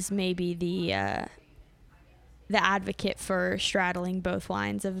 is maybe the advocate for straddling both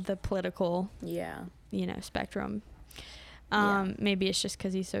lines of the political, spectrum. Maybe it's just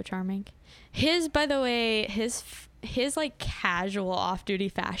because he's so charming. By the way, his his like casual off-duty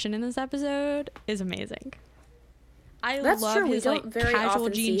fashion in this episode is amazing. That's love true. his We like don't very casual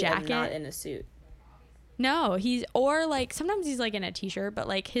often jean see him jacket. not in a suit. No, or like sometimes he's like in a t-shirt, but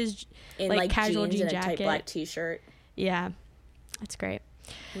like his In like casual jeans jean and a jacket. tight black t-shirt. Yeah, that's great.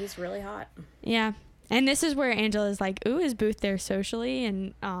 He's really hot. Yeah, and this is where Angela's like, "Ooh, is Booth there socially?"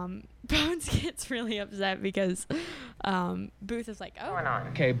 And Bones gets really upset because Booth is like, "Oh,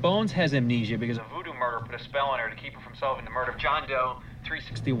 Okay, Bones has amnesia because a voodoo murder put a spell on her to keep her from solving the murder of John Doe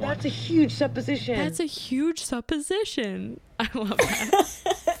 361. That's a huge supposition. that's a huge supposition." I love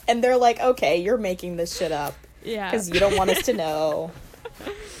that. And they're like, okay, you're making this shit up. Yeah, Because you don't want us to know.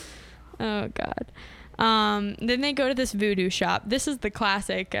 Oh God. Then they go to this voodoo shop. This is the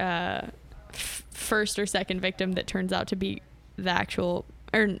classic first or second victim that turns out to be the actual,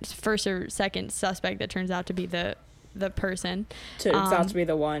 or first or second suspect that turns out to be the person. Turns out to be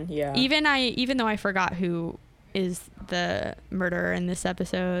the one, yeah. Even though I forgot who is the murderer in this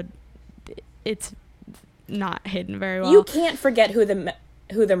episode, it's not hidden very well. You can't forget who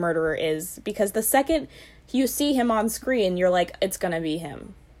the murderer is, because the second you see him on screen, you're like, it's gonna be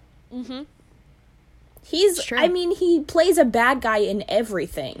him. Mm-hmm. He's, True. I mean, he plays a bad guy in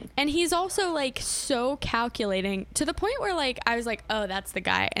everything. And he's also like so calculating to the point where like I was like, oh, that's the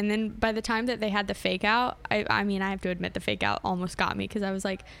guy. And then by the time that they had the fake out, I mean, I have to admit the fake out almost got me, because I was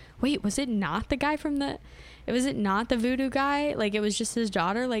like, wait, was it not the guy was it not the voodoo guy? Like, it was just his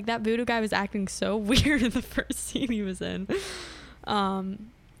daughter? Like, that voodoo guy was acting so weird in the first scene he was in.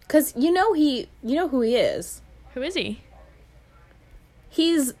 Because you know who he is. Who is he?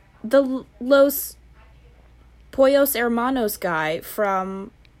 He's the Los Pollos Hermanos guy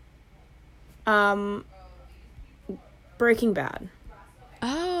from Breaking Bad.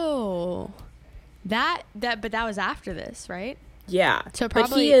 Oh, but that was after this, right? Yeah. So but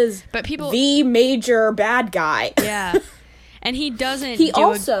probably, he is the major bad guy. Yeah. And he doesn't he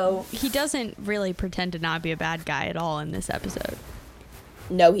doesn't really pretend to not be a bad guy at all in this episode.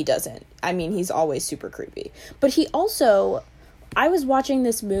 No, he doesn't. I mean, he's always super creepy. But he also, I was watching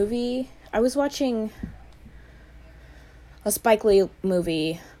this movie. I was watching a Spike Lee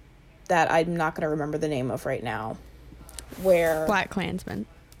movie that I'm not going to remember the name of right now. Where Black Klansman.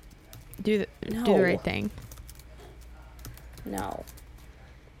 Do the right thing. No.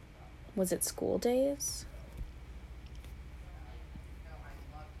 Was it School Days?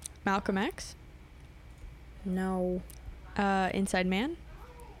 Malcolm X? No. Inside Man?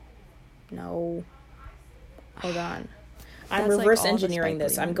 No. Hold on. I'm That's like reverse all the engineering Spike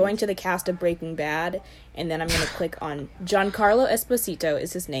this. Lee I'm going movies. to the cast of Breaking Bad, and then I'm going to click on Giancarlo Esposito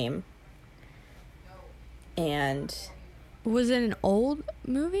is his name. And Was it an old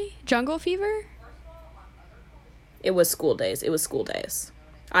movie? Jungle Fever? it was School Days. It was School Days.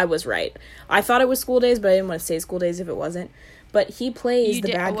 I was right. I thought it was School Days, but I didn't want to say School Days if it wasn't. But he plays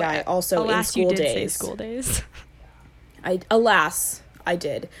the bad guy also in School you did Days. say School Days. Alas, I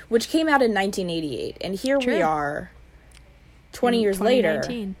did. Which came out in 1988. And here True. we are, 20 years later.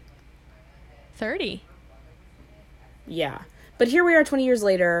 2019. 30. Yeah. But here we are 20 years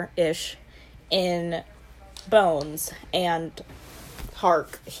later-ish in Bones, and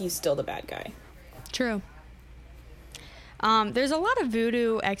Hark, he's still the bad guy. True. There's a lot of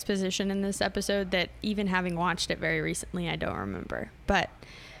voodoo exposition in this episode that, even having watched it very recently, I don't remember. But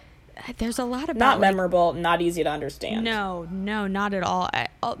there's a lot about... Not memorable, not easy to understand. No, not at all.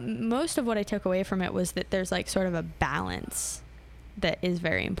 Most of what I took away from it was that there's like sort of a balance that is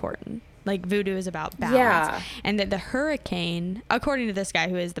very important. Like, voodoo is about balance. Yeah. And that the hurricane, according to this guy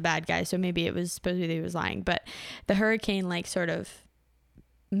who is the bad guy, so maybe it was supposed to be that he was lying, but the hurricane like sort of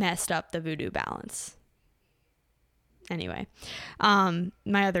messed up the voodoo balance. Anyway, my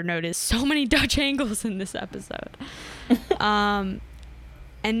other note is so many Dutch angles in this episode. And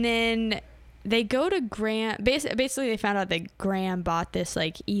then they go to Graham. Basically, they found out that Graham bought this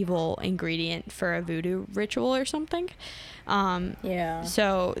like evil ingredient for a voodoo ritual or something. Yeah.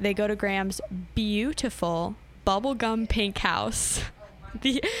 So they go to Graham's beautiful bubblegum pink house.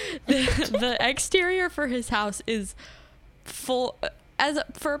 The exterior for his house is full.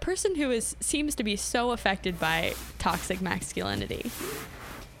 For a person who seems to be so affected by toxic masculinity,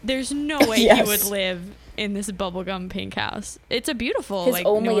 there's no way Yes. he would live in this bubblegum pink house. It's a beautiful, His like,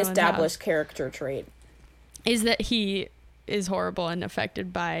 only New Orleans established house, character trait. is that he is horrible and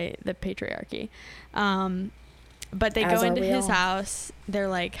affected by the patriarchy. But they As go are into we his all. house. They're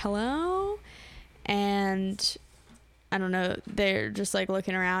like, hello. And I don't know. They're just like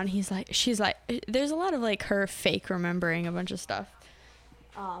looking around. She's like, there's a lot of like her fake remembering a bunch of stuff.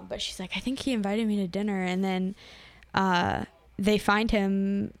 But she's like, I think he invited me to dinner. And then they find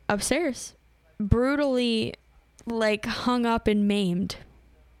him upstairs, brutally like hung up and maimed.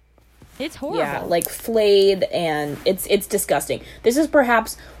 It's horrible. Yeah, like flayed, and it's disgusting. This is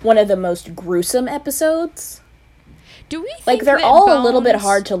perhaps one of the most gruesome episodes. Do we think Like, they're that all a little bit Bones-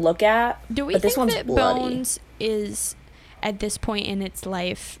 hard to look at, Do we but this think one's that bloody. Bones is at this point in its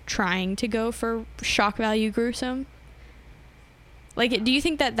life trying to go for shock value gruesome? Like, do you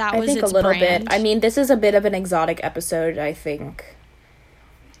think that I was think a its little brand? bit. I mean, this is a bit of an exotic episode, I think.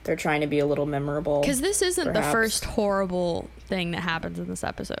 They're trying to be a little memorable. Because this isn't the perhaps. first horrible thing that happens in this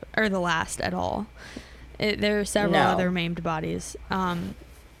episode, or the last at all. There are several No. other maimed bodies.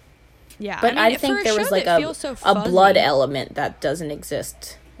 Yeah, But I for think a there was show like that feels so a blood fuzzy, element that doesn't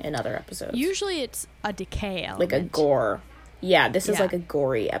exist in other episodes. Usually it's a decay element. Like a gore. Yeah, this is Yeah. like a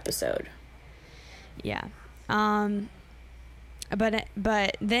gory episode. Yeah. But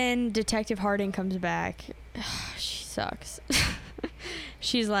then Detective Harding comes back. She sucks.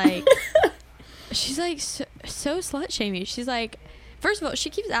 she's like so slut shamey. She's like, first of all, she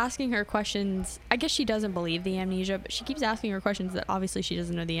keeps asking her questions. I guess she doesn't believe the amnesia, but she keeps asking her questions that obviously she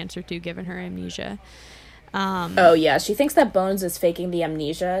doesn't know the answer to, given her amnesia. Oh yeah, she thinks that Bones is faking the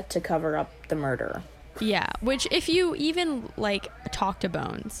amnesia to cover up the murder. Yeah, which if you even like talk to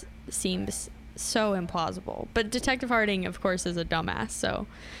Bones, seems so implausible. But Detective Harding, of course, is a dumbass, so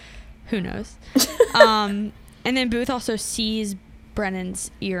who knows? And then Booth also sees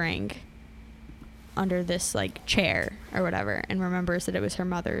Brennan's earring under this like chair or whatever, and remembers that it was her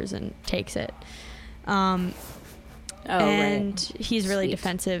mother's and takes it. And right. he's really Sweet.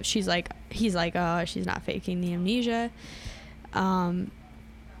 defensive. He's like, oh, she's not faking the amnesia. And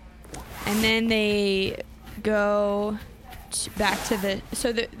then they go back to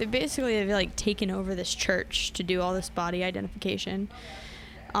they basically have like taken over this church to do all this body identification.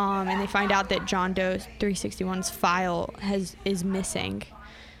 And they find out that John Doe 361's file is missing.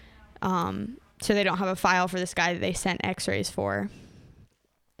 So they don't have a file for this guy that they sent x-rays for.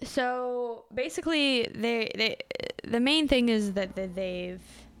 So basically the main thing is that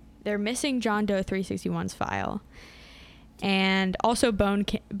they're missing John Doe 361's file. And also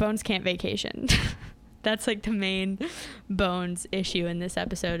Bones can't vacation. That's like the main Bones issue in this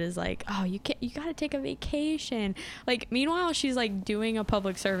episode is like, oh, you gotta take a vacation. Like, meanwhile, she's like doing a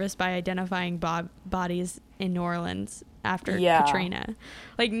public service by identifying bodies in New Orleans after Katrina.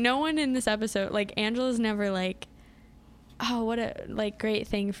 Like, no one in this episode, like, Angela's never like, oh, what a like great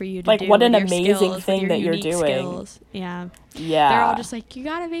thing for you to Like, do. what an with your amazing skills, with thing your that you're unique doing. skills. Yeah. Yeah. They're all just like, you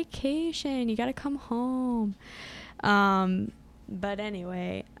got a vacation. You got to come home. But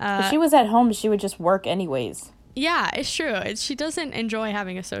anyway. If she was at home, she would just work anyways. Yeah, it's true. She doesn't enjoy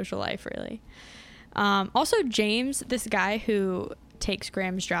having a social life, really. Also, James, this guy who takes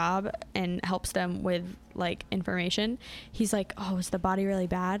Graham's job and helps them with, like, information, he's like, oh, is the body really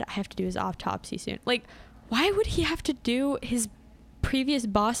bad? I have to do his autopsy soon. Like, why would he have to do his previous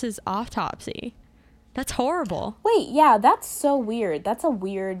boss's autopsy? That's horrible. Wait, yeah, that's so weird. That's a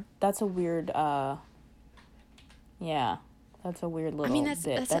weird, yeah. That's a weird little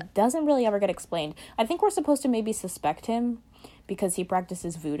bit. That doesn't really ever get explained. I think we're supposed to maybe suspect him because he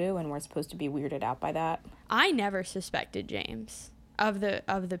practices voodoo, and we're supposed to be weirded out by that. I never suspected James of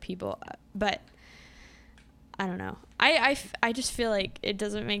the people, but I don't know. I just feel like it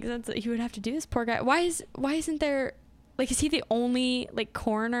doesn't make sense that he would have to do this. Poor guy. Why isn't there, like, is he the only like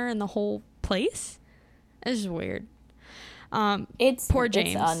coroner in the whole place? This is weird. It's poor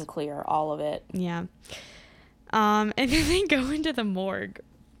James. It's unclear, all of it. Yeah. And then they go into the morgue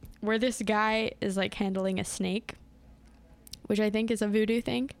where this guy is like handling a snake, which I think is a voodoo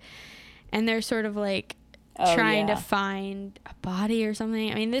thing. And they're sort of like trying to find a body or something.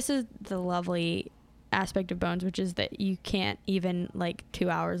 I mean, this is the lovely aspect of Bones, which is that you can't even like 2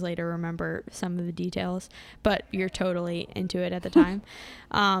 hours later remember some of the details, but you're totally into it at the time.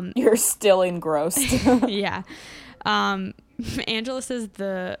 You're still engrossed. Yeah. Angela says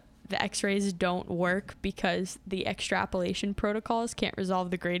the x-rays don't work because the extrapolation protocols can't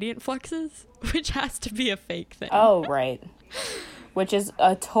resolve the gradient fluxes, which has to be a fake thing. Oh, right. Which is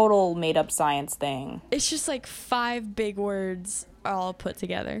a total made-up science thing. It's just like 5 big words all put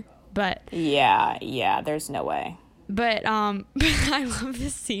together. But yeah, there's no way. But I love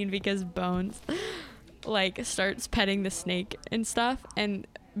this scene because Bones like starts petting the snake and stuff, and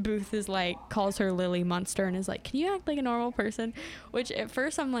Booth is like, calls her Lily Munster and is like, can you act like a normal person? Which at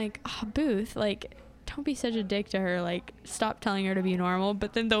first I'm like, oh, Booth, like, don't be such a dick to her, like, stop telling her to be normal.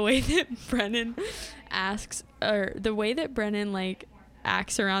 But then the way that Brennan like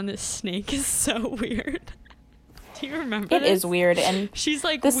acts around this snake is so weird. Do you remember It is weird, and she's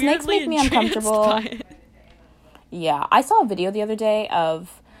like, the snakes make me uncomfortable. by it. Yeah, I saw a video the other day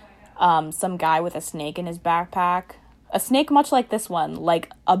of some guy with a snake in his backpack. A snake much like this one,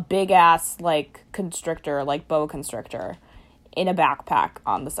 like a big-ass, like, constrictor, like boa constrictor, in a backpack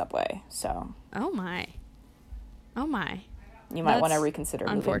on the subway. So... Oh, my. You might want to reconsider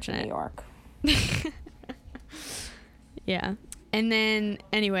moving to New York. Yeah. And then,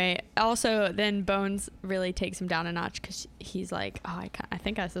 anyway, also, then Bones really takes him down a notch because he's like, oh, I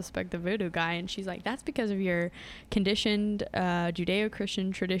think I suspect the voodoo guy. And she's like, that's because of your conditioned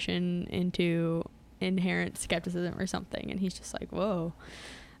Judeo-Christian tradition into inherent skepticism or something. And he's just like, whoa.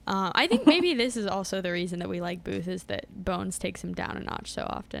 I think maybe this is also the reason that we like Booth, is that Bones takes him down a notch so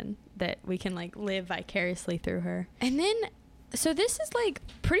often that we can, like, live vicariously through her. And then, so this is, like,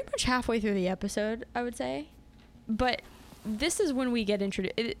 pretty much halfway through the episode, I would say. But... this is when we get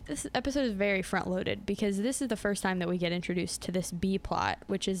introduced. This episode is very front-loaded because this is the first time that we get introduced to this B plot,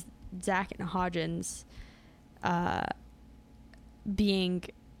 which is Zach and Hodgins being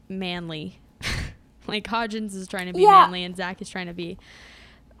manly. Like, Hodgins is trying to be manly and Zach is trying to be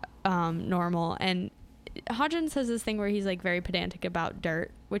normal. And Hodgins has this thing where he's, like, very pedantic about dirt,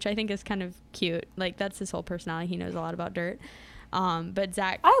 which I think is kind of cute. Like, that's his whole personality. He knows a lot about dirt. But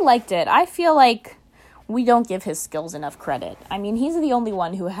Zach... I liked it. I feel like... we don't give his skills enough credit. I mean, he's the only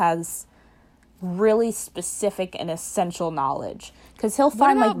one who has really specific and essential knowledge. Because he'll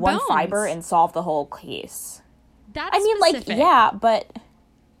find, like, one Bones? fiber and solve the whole case. That's I mean, specific. like, yeah, but...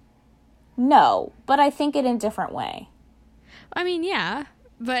 no. But I think it in a different way. I mean, yeah,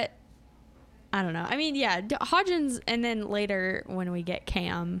 but... I don't know. I mean, yeah, Hodgins, and then later when we get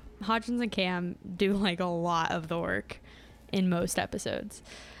Cam, Hodgins and Cam do, like, a lot of the work in most episodes.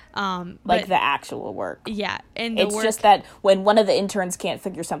 Like the actual work. Yeah. And it's just that when one of the interns can't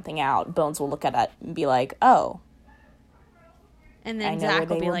figure something out, Bones will look at it and be like, oh. And then Zach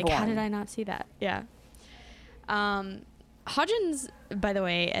will be like, how did I not see that? Yeah. Hodgins, by the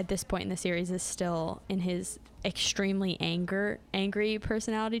way, at this point in the series is still in his extremely angry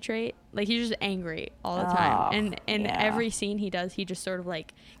personality trait. Like, he's just angry all the time. And every scene he does, he just sort of,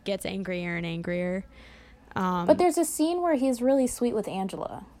 like, gets angrier and angrier. But there's a scene where he's really sweet with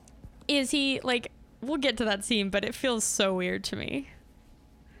Angela. Is he, like, we'll get to that scene, but it feels so weird to me.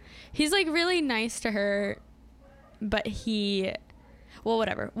 He's, like, really nice to her, but well,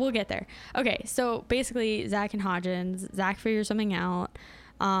 whatever. We'll get there. Okay, so basically, Zach and Hodgins, Zach figures something out.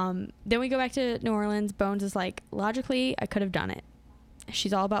 Then we go back to New Orleans. Bones is like, logically, I could have done it.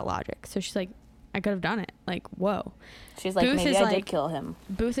 She's all about logic. So she's like, I could have done it. Like, whoa. She's like, maybe I did kill him.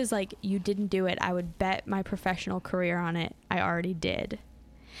 Booth is like, you didn't do it. I would bet my professional career on it. I already did.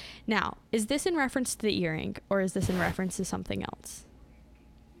 Now, is this in reference to the earring, or is this in reference to something else?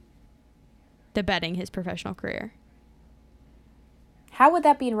 The betting his professional career. How would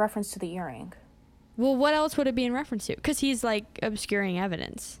that be in reference to the earring? Well, what else would it be in reference to? Because he's, like, obscuring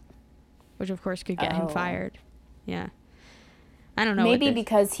evidence, which, of course, could get him fired. Yeah. I don't know. Maybe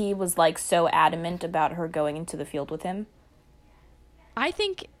because he was, like, so adamant about her going into the field with him. I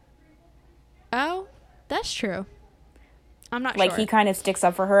think... oh, that's true. I'm not sure. Like, he kind of sticks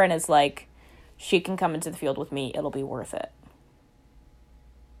up for her and is like, she can come into the field with me. It'll be worth it.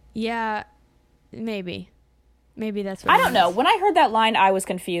 Yeah, maybe. Maybe that's what I don't know. When I heard that line, I was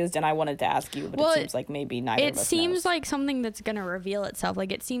confused and I wanted to ask you, but well, it seems like maybe neither of us It seems knows. like something that's going to reveal itself.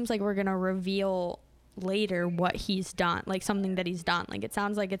 Like, it seems like we're going to reveal later what he's done, like something that he's done. Like, it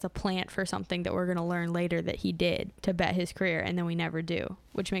sounds like it's a plant for something that we're going to learn later that he did to bet his career, and then we never do,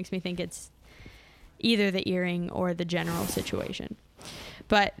 which makes me think it's either the earring or the general situation.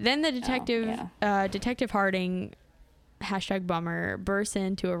 But then the detective, Detective Harding, #bummer, bursts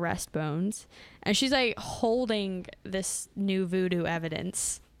in to arrest Bones, and she's like holding this new voodoo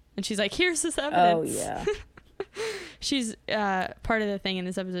evidence, and she's like, here's this evidence. Oh yeah. She's part of the thing in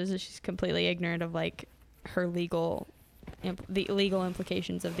this episode is that she's completely ignorant of, like, her the legal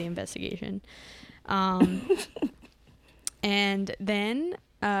implications of the investigation. And then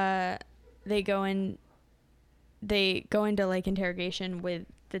they go into, like, interrogation with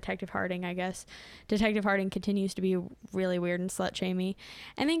Detective Harding, I guess. Detective Harding continues to be really weird and slut-shamey.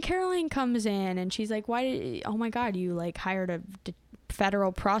 And then Caroline comes in, and she's like, oh my God, you, like, hired a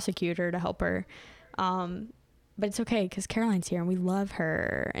federal prosecutor to help her. But it's okay, because Caroline's here, and we love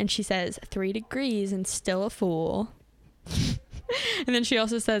her. And she says, 3 degrees and still a fool. And then she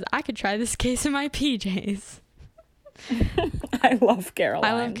also says, I could try this case in my PJs. I love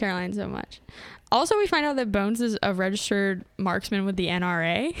Caroline. I love Caroline so much. Also, we find out that Bones is a registered marksman with the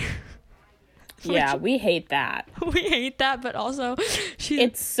NRA. Yeah, we hate that. We hate that, but also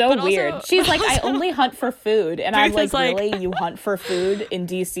it's so weird. She's like, I only hunt for food, and I'm like, really? You hunt for food in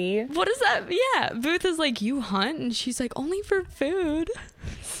DC? What is that? Yeah, Booth is like, you hunt, and she's like, only for food.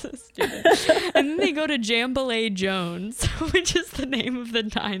 And then they go to Jambalaya Jones, which is the name of the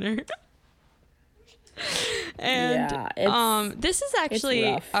diner. And this is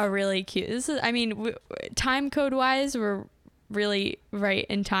actually a really cute. This is, I mean, time code wise, we're really right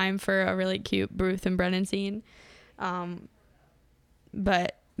in time for a really cute Booth and Brennan scene.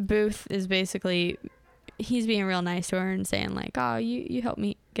 But Booth is basically, he's being real nice to her and saying like, "Oh, you helped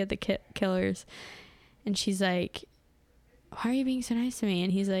me get the killers," and she's like, "Why are you being so nice to me?"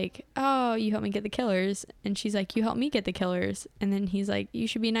 And he's like, "Oh, you helped me get the killers," and she's like, "You helped me get the killers," and then he's like, "You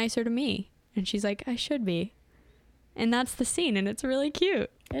should be nicer to me," and she's like, "I should be," and that's the scene, and it's really cute.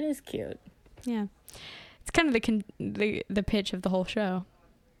 It is cute. Yeah, it's kind of the pitch of the whole show.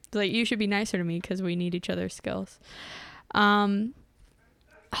 It's like, you should be nicer to me because we need each other's skills.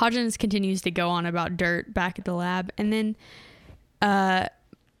 Hodgins continues to go on about dirt back at the lab, and then Brennan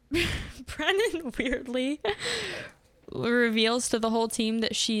weirdly reveals to the whole team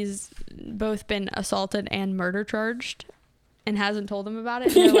that she's both been assaulted and murder charged and hasn't told them about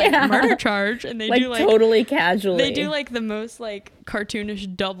it. And they're like, murder charge, and they like, do like totally casually. They do like the most like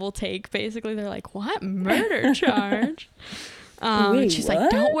cartoonish double take. Basically, they're like, "What murder charge?" Wait, she's what? like,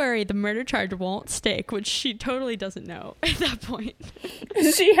 "Don't worry, the murder charge won't stick," which she totally doesn't know at that point.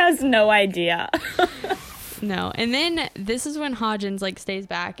 She has no idea. No. And then this is when Hodgins like stays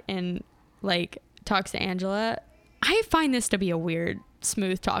back and like talks to Angela. I find this to be a weird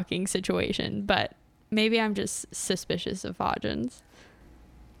smooth talking situation, but maybe I'm just suspicious of Hodgins.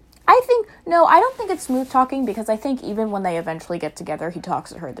 I don't think it's smooth talking, because I think even when they eventually get together, he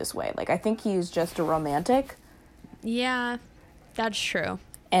talks to her this way. Like, I think he's just a romantic. Yeah. That's true.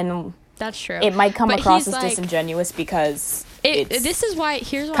 And that's true. It might come across as like, disingenuous because here's why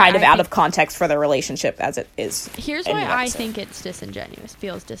kind of out of context for the relationship as it is. Here's why I think it's disingenuous,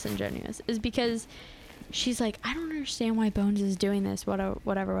 feels disingenuous, is because she's like, "I don't understand why Bones is doing this,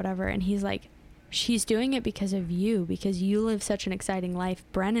 whatever. And he's like, "She's doing it because of you, because you live such an exciting life.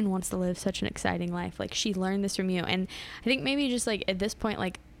 Brennan wants to live such an exciting life. Like, she learned this from you." And I think maybe just like at this point,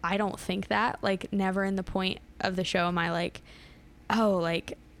 like, I don't think that, like, never in the point of the show am I like, oh,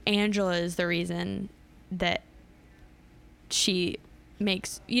 like, Angela is the reason that she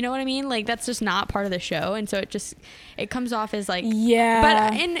makes, you know what I mean? Like, that's just not part of the show. And so it comes off as like, yeah.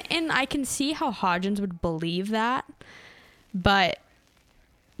 But, and I can see how Hodgins would believe that. But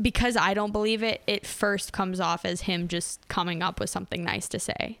because I don't believe it, it first comes off as him just coming up with something nice to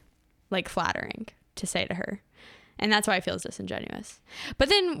say, like flattering to say to her. And that's why it feels disingenuous. But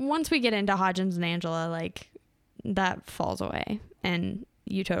then once we get into Hodgins and Angela, like, that falls away. And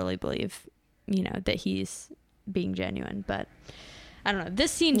you totally believe, you know, that he's being genuine. But I don't know.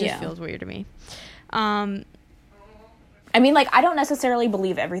 This scene just feels weird to me. I mean, like, I don't necessarily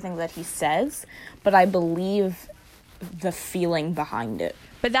believe everything that he says, but I believe the feeling behind it.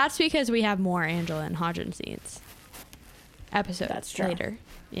 But that's because we have more Angela and Hodgins scenes. Episodes later.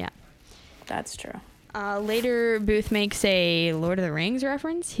 Yeah. That's true. Later, Booth makes a Lord of the Rings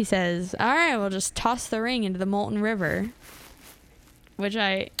reference. He says, "All right, we'll just toss the ring into the molten river," which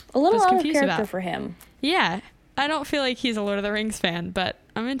I was confused out of character about. For him. Yeah, I don't feel like he's a Lord of the Rings fan, but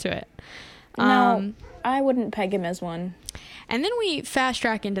I'm into it. No, I wouldn't peg him as one. And then we fast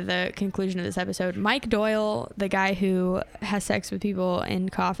track into the conclusion of this episode. Mike Doyle, the guy who has sex with people in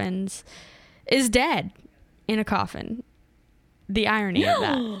coffins, is dead in a coffin. The irony of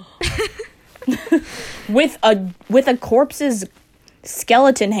that. with a corpse's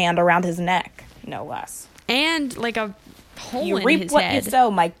skeleton hand around his neck, no less. And like a hole you in reap his what head. You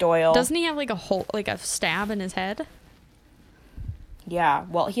sow, Mike Doyle. Doesn't he have like a hole, like a stab in his head? Yeah,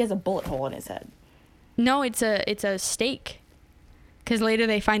 well, he has a bullet hole in his head. No, it's a stake. Because later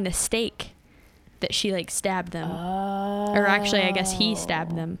they find the stake that she like stabbed them. Oh. Or actually, I guess he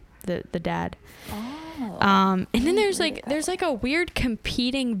stabbed them, the dad. Oh. And then there's like a weird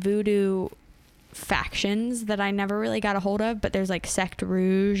competing voodoo factions that I never really got a hold of, but there's like Secte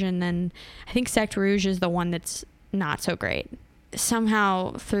Rouge, and then I think Secte Rouge is the one that's not so great.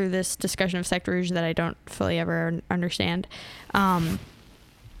 Somehow through this discussion of Secte Rouge that I don't fully ever understand,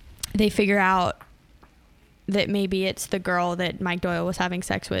 they figure out that maybe it's the girl that Mike Doyle was having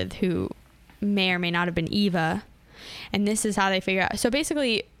sex with who may or may not have been Eva, and this is how they figure out. So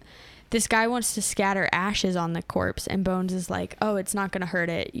basically, this guy wants to scatter ashes on the corpse, and Bones is like, "Oh, it's not going to hurt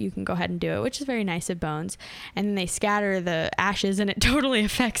it. You can go ahead and do it," which is very nice of Bones. And then they scatter the ashes, and it totally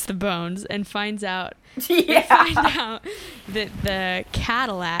affects the bones, and finds out, they find out that the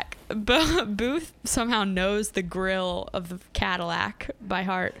Cadillac, Booth somehow knows the grill of the Cadillac by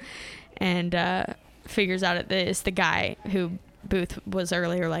heart, and figures out it's the guy who Booth was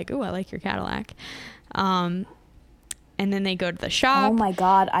earlier like, "Ooh, I like your Cadillac." And and then they go to the shop. Oh my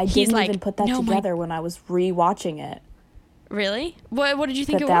God, I He's didn't like, even put that "No, my-" together when I was rewatching it. Really? What did you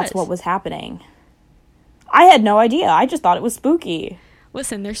think That it that's was? what was happening. I had no idea. I just thought it was spooky.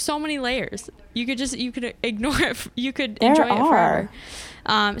 Listen, there's so many layers. You could ignore it. You could There enjoy it are.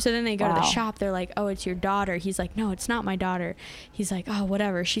 forever. So then they go to the Wow. shop. They're like, "Oh, it's your daughter." He's like, "No, it's not my daughter." He's like, "Oh,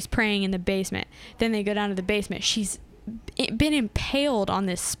 whatever. She's praying in the basement." Then they go down to the basement. She's been impaled on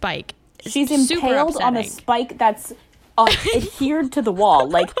this spike. It's She's super impaled on a upsetting. spike that's adhered to the wall.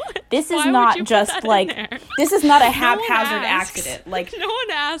 Like, this is Why would you not put just that in like there? this is not a No one haphazard asks. accident. Like, No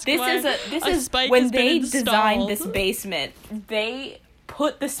one asked. this why is a this is spike when has been they designed this installed. basement, they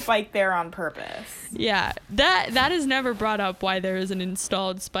put the spike there on purpose. Yeah, that is never brought up why there is an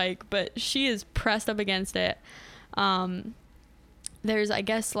installed spike, but she is pressed up against it. There's, I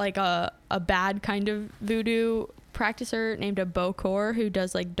guess, like a bad kind of voodoo practicer named a Bokor who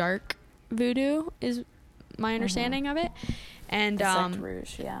does like dark voodoo, is my understanding of it. And Sect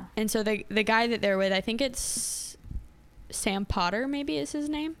Rouge, yeah. and so the guy that they're with, I think it's Sam Potter, maybe is his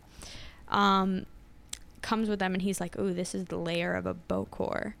name, comes with them, and he's like, "Ooh, this is the lair of a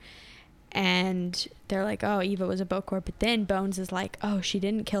Bokor." And they're like, "Oh, Eva was a Bokor." But then Bones is like, "Oh, she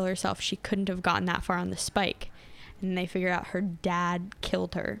didn't kill herself. She couldn't have gotten that far on the spike." And they figure out her dad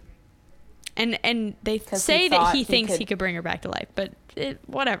killed her. And they 'Cause say he that thought he he thinks he could- could bring her back to life. But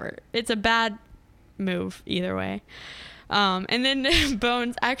whatever. It's a bad move either way. And then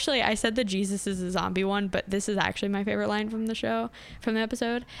Bones, actually, I said that Jesus is a zombie one, but this is actually my favorite line from the show, from the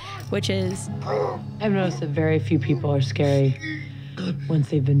episode, which is, I've noticed that very few people are scary once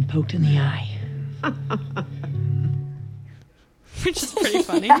they've been poked in the eye. which is pretty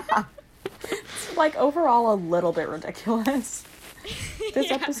funny. It's like overall a little bit ridiculous.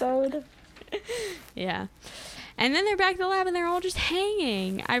 This episode. Yeah. And then they're back to the lab and they're all just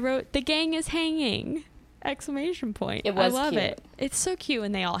hanging. I wrote, "The gang is hanging!" Exclamation point. It was I love cute. it. It's so cute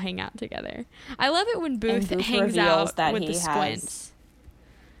when they all hang out together. I love it when Booth Booth hangs reveals out that with he the has- squints.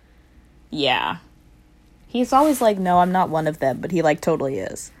 Yeah. He's always like, "No, I'm not one of them," but he like totally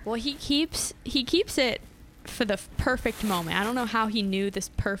is. Well, he keeps it for the perfect moment. I don't know how he knew this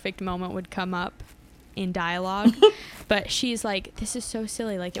perfect moment would come up in dialogue, but she's like, "This is so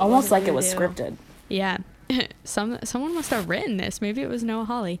silly." Like Almost wasn't like it was voodoo. scripted. Yeah. Someone must have written this. Maybe it was Noah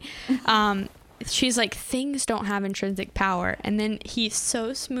Hawley. She's like, "Things don't have intrinsic power." And then he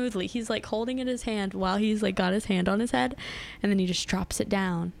so smoothly, he's like holding it in his hand while he's like got his hand on his head, and then he just drops it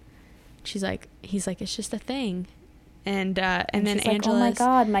down. He's like, "It's just a thing." And then She's like, Angela's,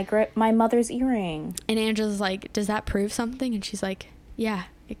 "Oh my God, my mother's earring." and Angela's like, "Does that prove something?" And she's like, "Yeah,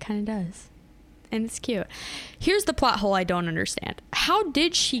 it kind of does." And it's cute. Here's the plot hole I don't understand. How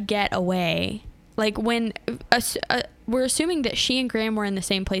did she get away? Like, when we're assuming that she and Graham were in the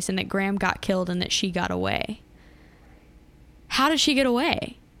same place and that Graham got killed and that she got away. How did she get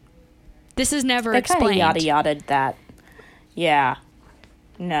away? This is never They kind of explained. yada that. Yeah.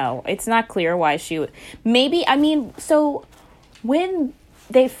 No, it's not clear why she would. Maybe, I mean, so when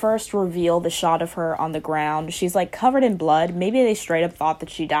they first reveal the shot of her on the ground, she's like covered in blood. Maybe they straight up thought that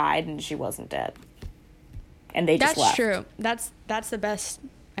she died and she wasn't dead. And they just That's left. true. That's the best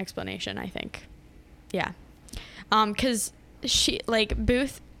explanation, I think. Yeah. 'Cause she, like,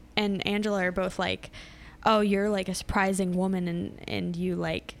 Booth and Angela are both like, "Oh, you're like a surprising woman and you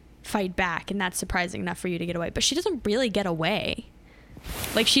like fight back, and that's surprising enough for you to get away." But she doesn't really get away.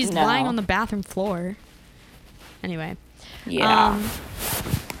 Like, she's No. lying on the bathroom floor. Anyway. Yeah.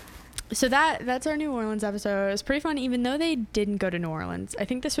 So that's our New Orleans episode. It was pretty fun, even though they didn't go to New Orleans. I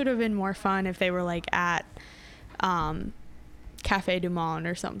think this would have been more fun if they were like at Cafe Du Monde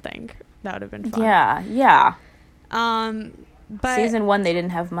or something. That would have been fun. Yeah. But Season 1, they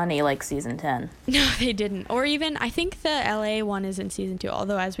didn't have money like season 10. no, they didn't. Or even, I think the LA one is in season 2.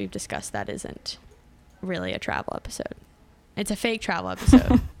 Although, as we've discussed, that isn't really a travel episode. It's a fake travel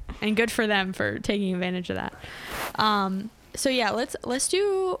episode, and good for them for taking advantage of that. So yeah, let's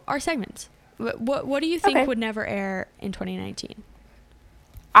do our segments. What do you think Okay. would never air in 2019?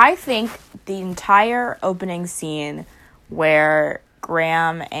 I think the entire opening scene where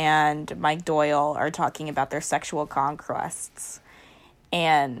Graham and Mike Doyle are talking about their sexual conquests,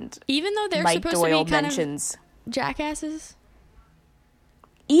 and Even though they're Mike supposed Doyle to be kind mentions, of jackasses.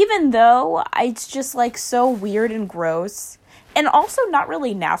 even though it's just like so weird and gross, and also not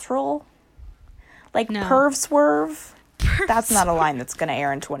really natural, like No. perv swerve. That's not a line that's going to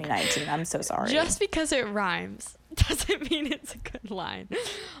air in 2019. I'm so sorry. Just because it rhymes doesn't mean it's a good line.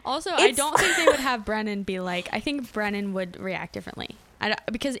 Also, I It's- don't think they would have Brennan be like, I think Brennan would react differently.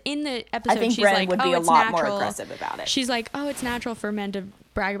 Because in the episode, I think she's Bren like, would oh, be a it's lot natural. more aggressive about it. She's like, oh, it's natural for men to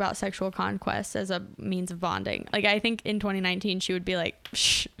brag about sexual conquest as a means of bonding. Like, I think in 2019, she would be like,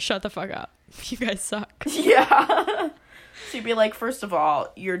 shut the fuck up. You guys suck. Yeah. She'd be like, first of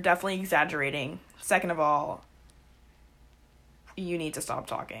all, you're definitely exaggerating. Second of all, you need to stop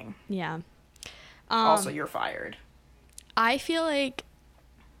talking. Yeah. Also, you're fired. I feel like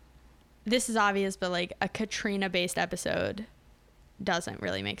this is obvious, but like a Katrina-based episode doesn't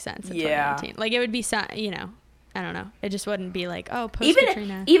really make sense in 2019. Like, it would be some, you know, I don't know. It just wouldn't be like, oh,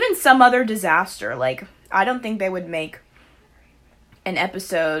 post-Katrina. Even some other disaster. Like, I don't think they would make an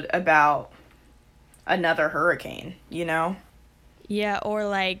episode about another hurricane, you know? Yeah, or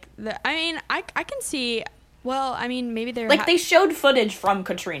like, I can see, well, I mean, maybe they're... Like, they showed footage from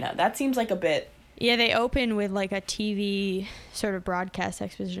Katrina. That seems like a bit... Yeah, they open with like a TV sort of broadcast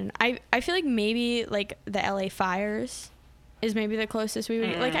exposition. I feel like maybe like the LA fires is maybe the closest we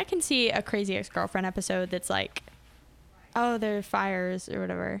would... Like, I can see a Crazy Ex-Girlfriend episode that's like, oh, there are fires or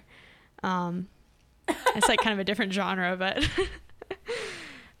whatever. It's like kind of a different genre, but...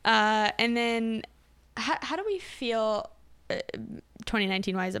 and then, how do we feel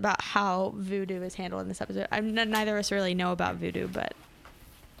 2019 wise about how voodoo is handled in this episode? Neither of us really know about voodoo, but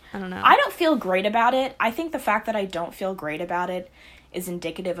I don't know. I don't feel great about it. I think the fact that I don't feel great about it is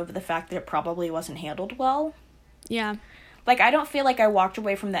indicative of the fact that it probably wasn't handled well. Yeah. Like, I don't feel like I walked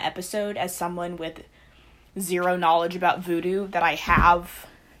away from the episode as someone with zero knowledge about voodoo, that I have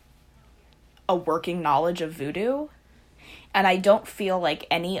a working knowledge of voodoo. And I don't feel like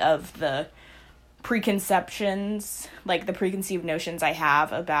any of the preconceptions, like the preconceived notions I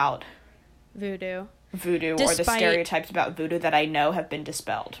have about voodoo or the stereotypes about voodoo that I know have been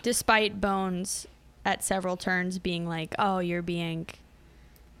dispelled. Despite Bones at several turns being like, oh, you're being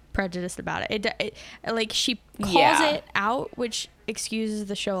prejudiced about it. It like, she calls it out, which excuses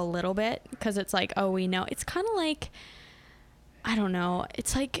the show a little bit, because it's like, oh, we know. It's kind of like, I don't know.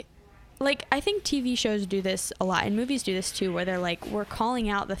 It's like I think TV shows do this a lot, and movies do this too, where they're like, we're calling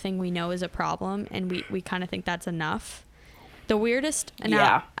out the thing we know is a problem, and we kind of think that's enough. The weirdest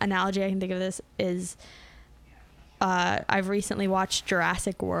analogy I can think of this is I've recently watched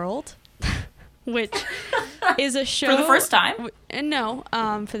Jurassic World, which is a show... For the first time? No,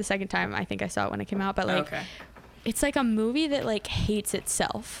 for the second time. I think I saw it when it came out, but like, it's like a movie that like hates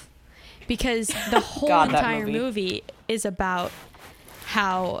itself, because the whole entire movie is about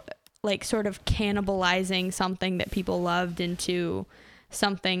how, like, sort of cannibalizing something that people loved into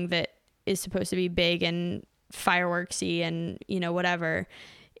something that is supposed to be big and fireworksy and, you know, whatever,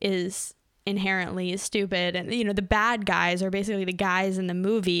 is inherently stupid. And, you know, the bad guys are basically the guys in the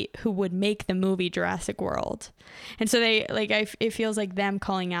movie who would make the movie Jurassic World. And so they, like, it feels like them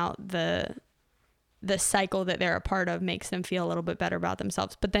calling out the cycle that they're a part of makes them feel a little bit better about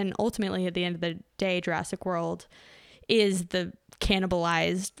themselves. But then ultimately, at the end of the day, Jurassic World is the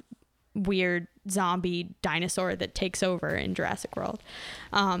cannibalized weird zombie dinosaur that takes over in Jurassic World.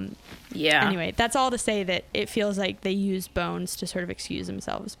 Anyway, that's all to say that it feels like they use Bones to sort of excuse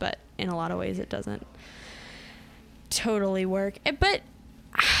themselves, but in a lot of ways it doesn't totally work. But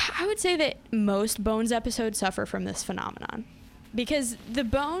I would say that most Bones episodes suffer from this phenomenon, because the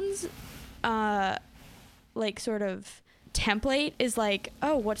Bones like sort of template is like,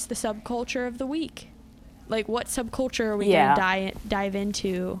 oh, what's the subculture of the week? Like, what subculture are we going to dive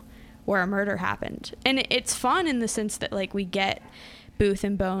into where a murder happened? And it's fun in the sense that, like, we get Booth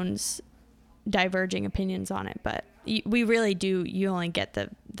and Bones diverging opinions on it, but we really do, you only get the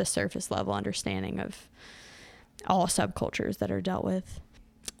surface level understanding of all subcultures that are dealt with.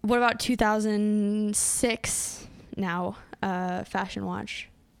 What about 2006 now, Fashion Watch?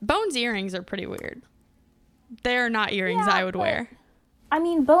 Bones earrings are pretty weird. They're not earrings I would wear. I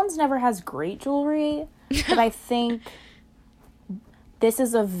mean, Bones never has great jewelry, but I think this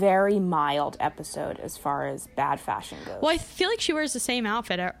is a very mild episode as far as bad fashion goes. Well, I feel like she wears the same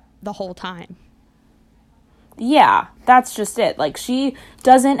outfit the whole time. Yeah, that's just it. Like, she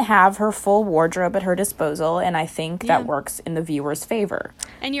doesn't have her full wardrobe at her disposal, and I think that works in the viewer's favor.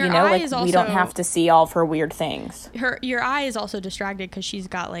 And your eye is also... we don't have to see all of her weird things. Your eye is also distracted because she's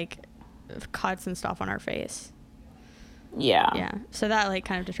got, like, cuts and stuff on her face. Yeah. Yeah, so that, like,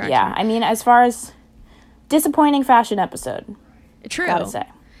 kind of distracts Yeah, her. I mean, as far as disappointing fashion episode. True. Gotta say.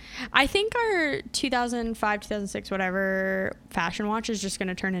 I think our 2005, 2006, whatever Fashion Watch is just going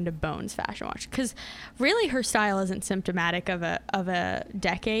to turn into Bones Fashion Watch, because really her style isn't symptomatic of a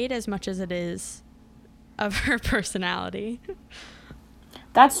decade as much as it is of her personality.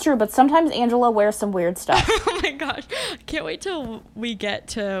 That's true, but sometimes Angela wears some weird stuff. Oh my gosh. Can't wait till we get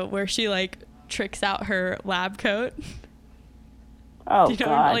to where she, like, tricks out her lab coat. Oh, Do you know,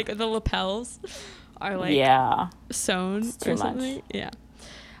 God. like the lapels are like yeah. sewn It's too or much. something. Yeah.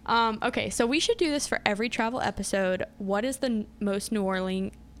 Okay, so we should do this for every travel episode. What is the most New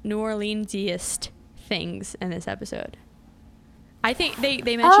Orleansiest things in this episode? I think they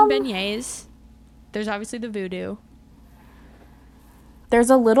mentioned beignets. There's obviously the voodoo. There's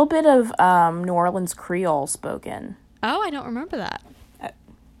a little bit of New Orleans Creole spoken Oh, I don't remember that.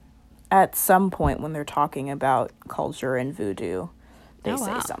 at some point when they're talking about culture and voodoo. They Oh,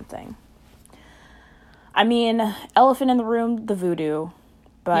 say wow. something. I mean, elephant in the room, the voodoo.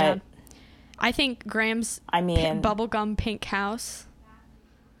 But, Yeah. I think Graham's I mean, bubblegum pink house.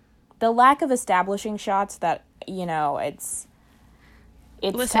 the lack of establishing shots that, you know, it's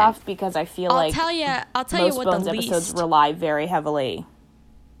Listen, tough because I feel I'll like tell you most what Bones the episodes least. rely very heavily.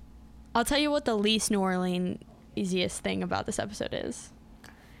 I'll tell you what the least New Orleansiest thing about this episode is.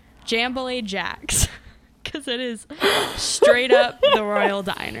 Jambalaya Jack's, because it is straight up the Royal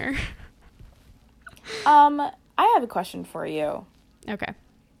Diner. I have a question for you. Okay.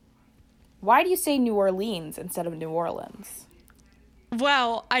 Why do you say New Orleans instead of New Orleans?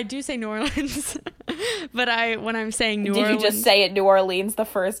 Well, I do say New Orleans, but when I'm saying New Did Orleans, you just say it New Orleans the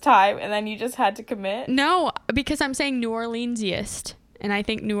first time and then you just had to commit? no, because I'm saying New Orleansiest, and I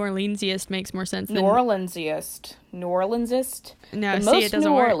think New Orleansiest makes more sense New than Orleansiest. New Orleansist? No, The see, most it doesn't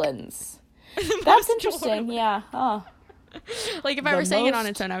New work. Orleans. The That's most interesting, New yeah. Oh. Like if I The were saying it on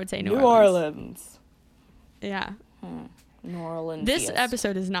most its own, I would say New New Orleans. Orleans. Yeah. New Orleans. This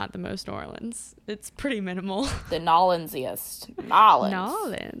episode is not the most New Orleans. It's pretty minimal. The Nollensiest. Nolens.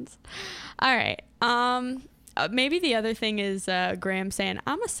 Nolans. All right. Maybe the other thing is Graham saying,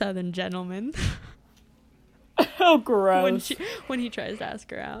 "I'm a Southern gentleman," Oh, gross. when he tries to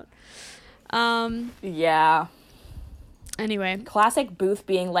ask her out. Yeah. Anyway, Classic Booth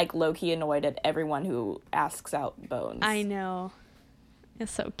being like low-key annoyed at everyone who asks out Bones. I know.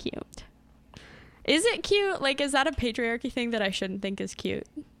 It's so cute. Is it cute? Like, is that a patriarchy thing that I shouldn't think is cute?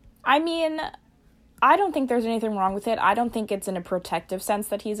 I mean, I don't think there's anything wrong with it. I don't think it's in a protective sense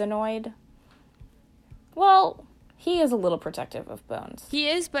that he's annoyed. Well, he is a little protective of Bones. He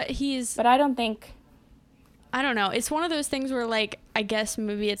is, but he's... But I don't think... I don't know. It's one of those things where, like, I guess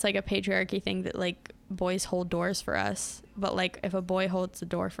maybe it's like a patriarchy thing that, like, boys hold doors for us. But, like, if a boy holds the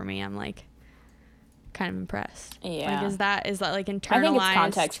door for me, I'm, like, kind of impressed. Yeah. Like, is that like internalized? I think it's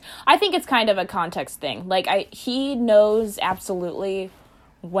context. I think it's kind of a context thing. Like, he knows absolutely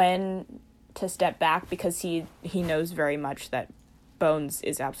when to step back because he knows very much that Bones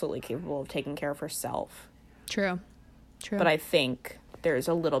is absolutely capable of taking care of herself. True. But I think there's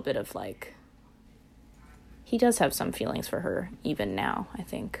a little bit of, like... He does have some feelings for her, even now, I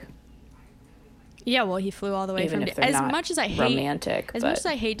think. Yeah, well, he flew all the way Even from... if they're As not much as I hate... romantic, As but- much as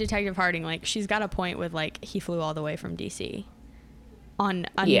I hate Detective Harding, like, she's got a point with, like, he flew all the way from D.C. on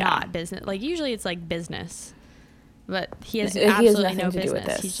a Yeah. not business. Like, usually it's, like, business. But he has He has absolutely nothing no to do with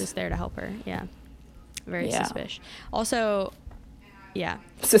business. this. He's just there to help her. Yeah. Very Yeah. suspicious. Also, yeah.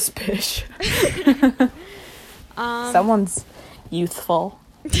 Suspicious. Someone's youthful.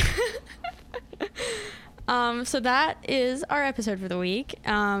 So that is our episode for the week.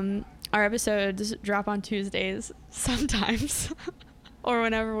 Our episodes drop on Tuesdays sometimes, or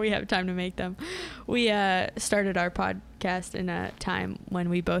whenever we have time to make them. We started our podcast in a time when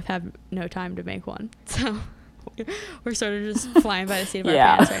we both have no time to make one, so we're sort of just flying by the seat of our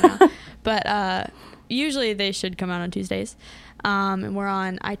Yeah. pants right now. But usually they should come out on Tuesdays, and we're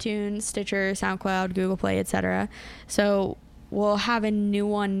on iTunes, Stitcher, SoundCloud, Google Play, etc. So we'll have a new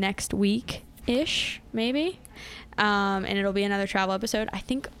one next week-ish, maybe. And it'll be another travel episode. I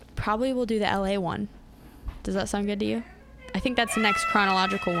think probably we'll do the LA one. Does that sound good to you? I think that's the next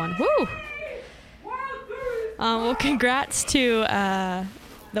chronological one. Woo! Well, congrats to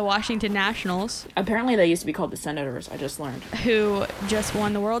the Washington Nationals, Apparently they used to be called the Senators, I just learned. who just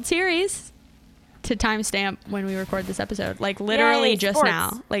won the World Series, to timestamp when we record this episode. Like, literally Yay, just sports.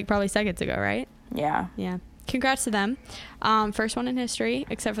 now. Like, probably seconds ago, right? Yeah. Yeah. Congrats to them. First one in history,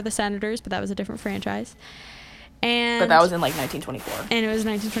 except for the Senators, but that was a different franchise. And But that was in, like, 1924. and it was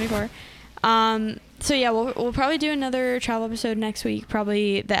 1924. So yeah, we'll probably do another travel episode next week,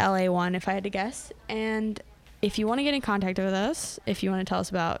 probably the LA one if I had to guess. And if you want to get in contact with us, if you want to tell us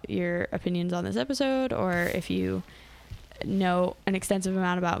about your opinions on this episode, or if you know an extensive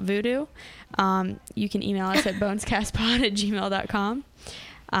amount about voodoo, you can email us at bonescastpod@gmail.com.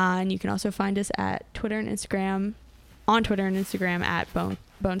 And you can also find us at Twitter and Instagram, at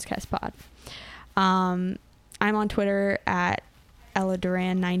bonescastpod. I'm on Twitter at Ella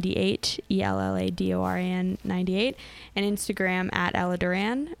Duran 98, ELLADORAN 98, and Instagram at Ella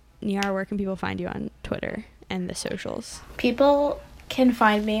Duran. Niara, where can people find you on Twitter and the socials? People can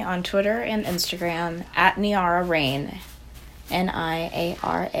find me on Twitter and Instagram at Niara Rain.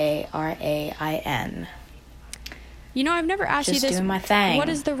 NIARARAIN. You know, I've never asked you Just this. doing my thing. What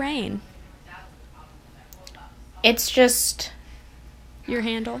is the rain? It's just, Your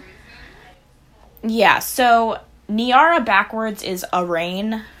handle? yeah, so Niara backwards is a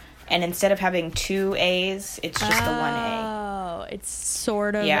rain, and instead of having 2 A's, it's just the 1 A. Oh, it's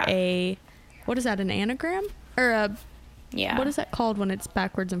sort of Yeah. a, what is that, an anagram? Or a, Yeah. what is that called when it's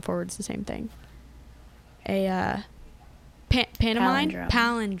backwards and forwards the same thing? A, pantomime? Palindrome.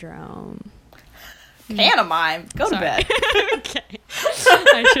 Palindrome. Pantomime. Go to Sorry. bed. Okay.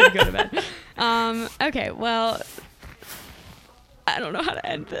 I should go to bed. Okay, well, I don't know how to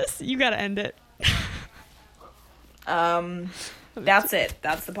end this. You gotta end it. That's it.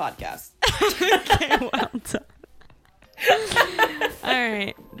 That's the podcast. Okay, well done. All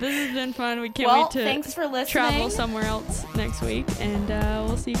right, this has been fun. We can't Well, wait to thanks for listening. travel somewhere else next week, and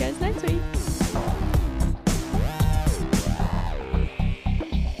we'll see you guys next week.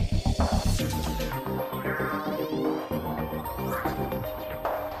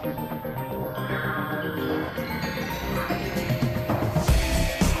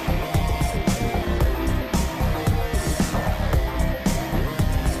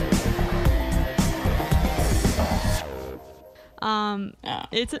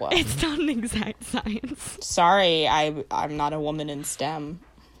 It's well. it's not an exact science. Sorry, I'm not a woman in STEM.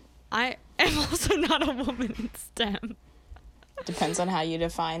 I am also not a woman in STEM. Depends on how you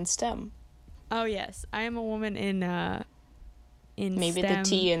define STEM. Oh yes, I am a woman in Maybe STEM. the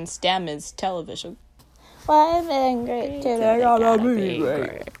T in STEM is television. Why am I great?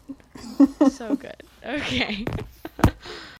 So good. Okay.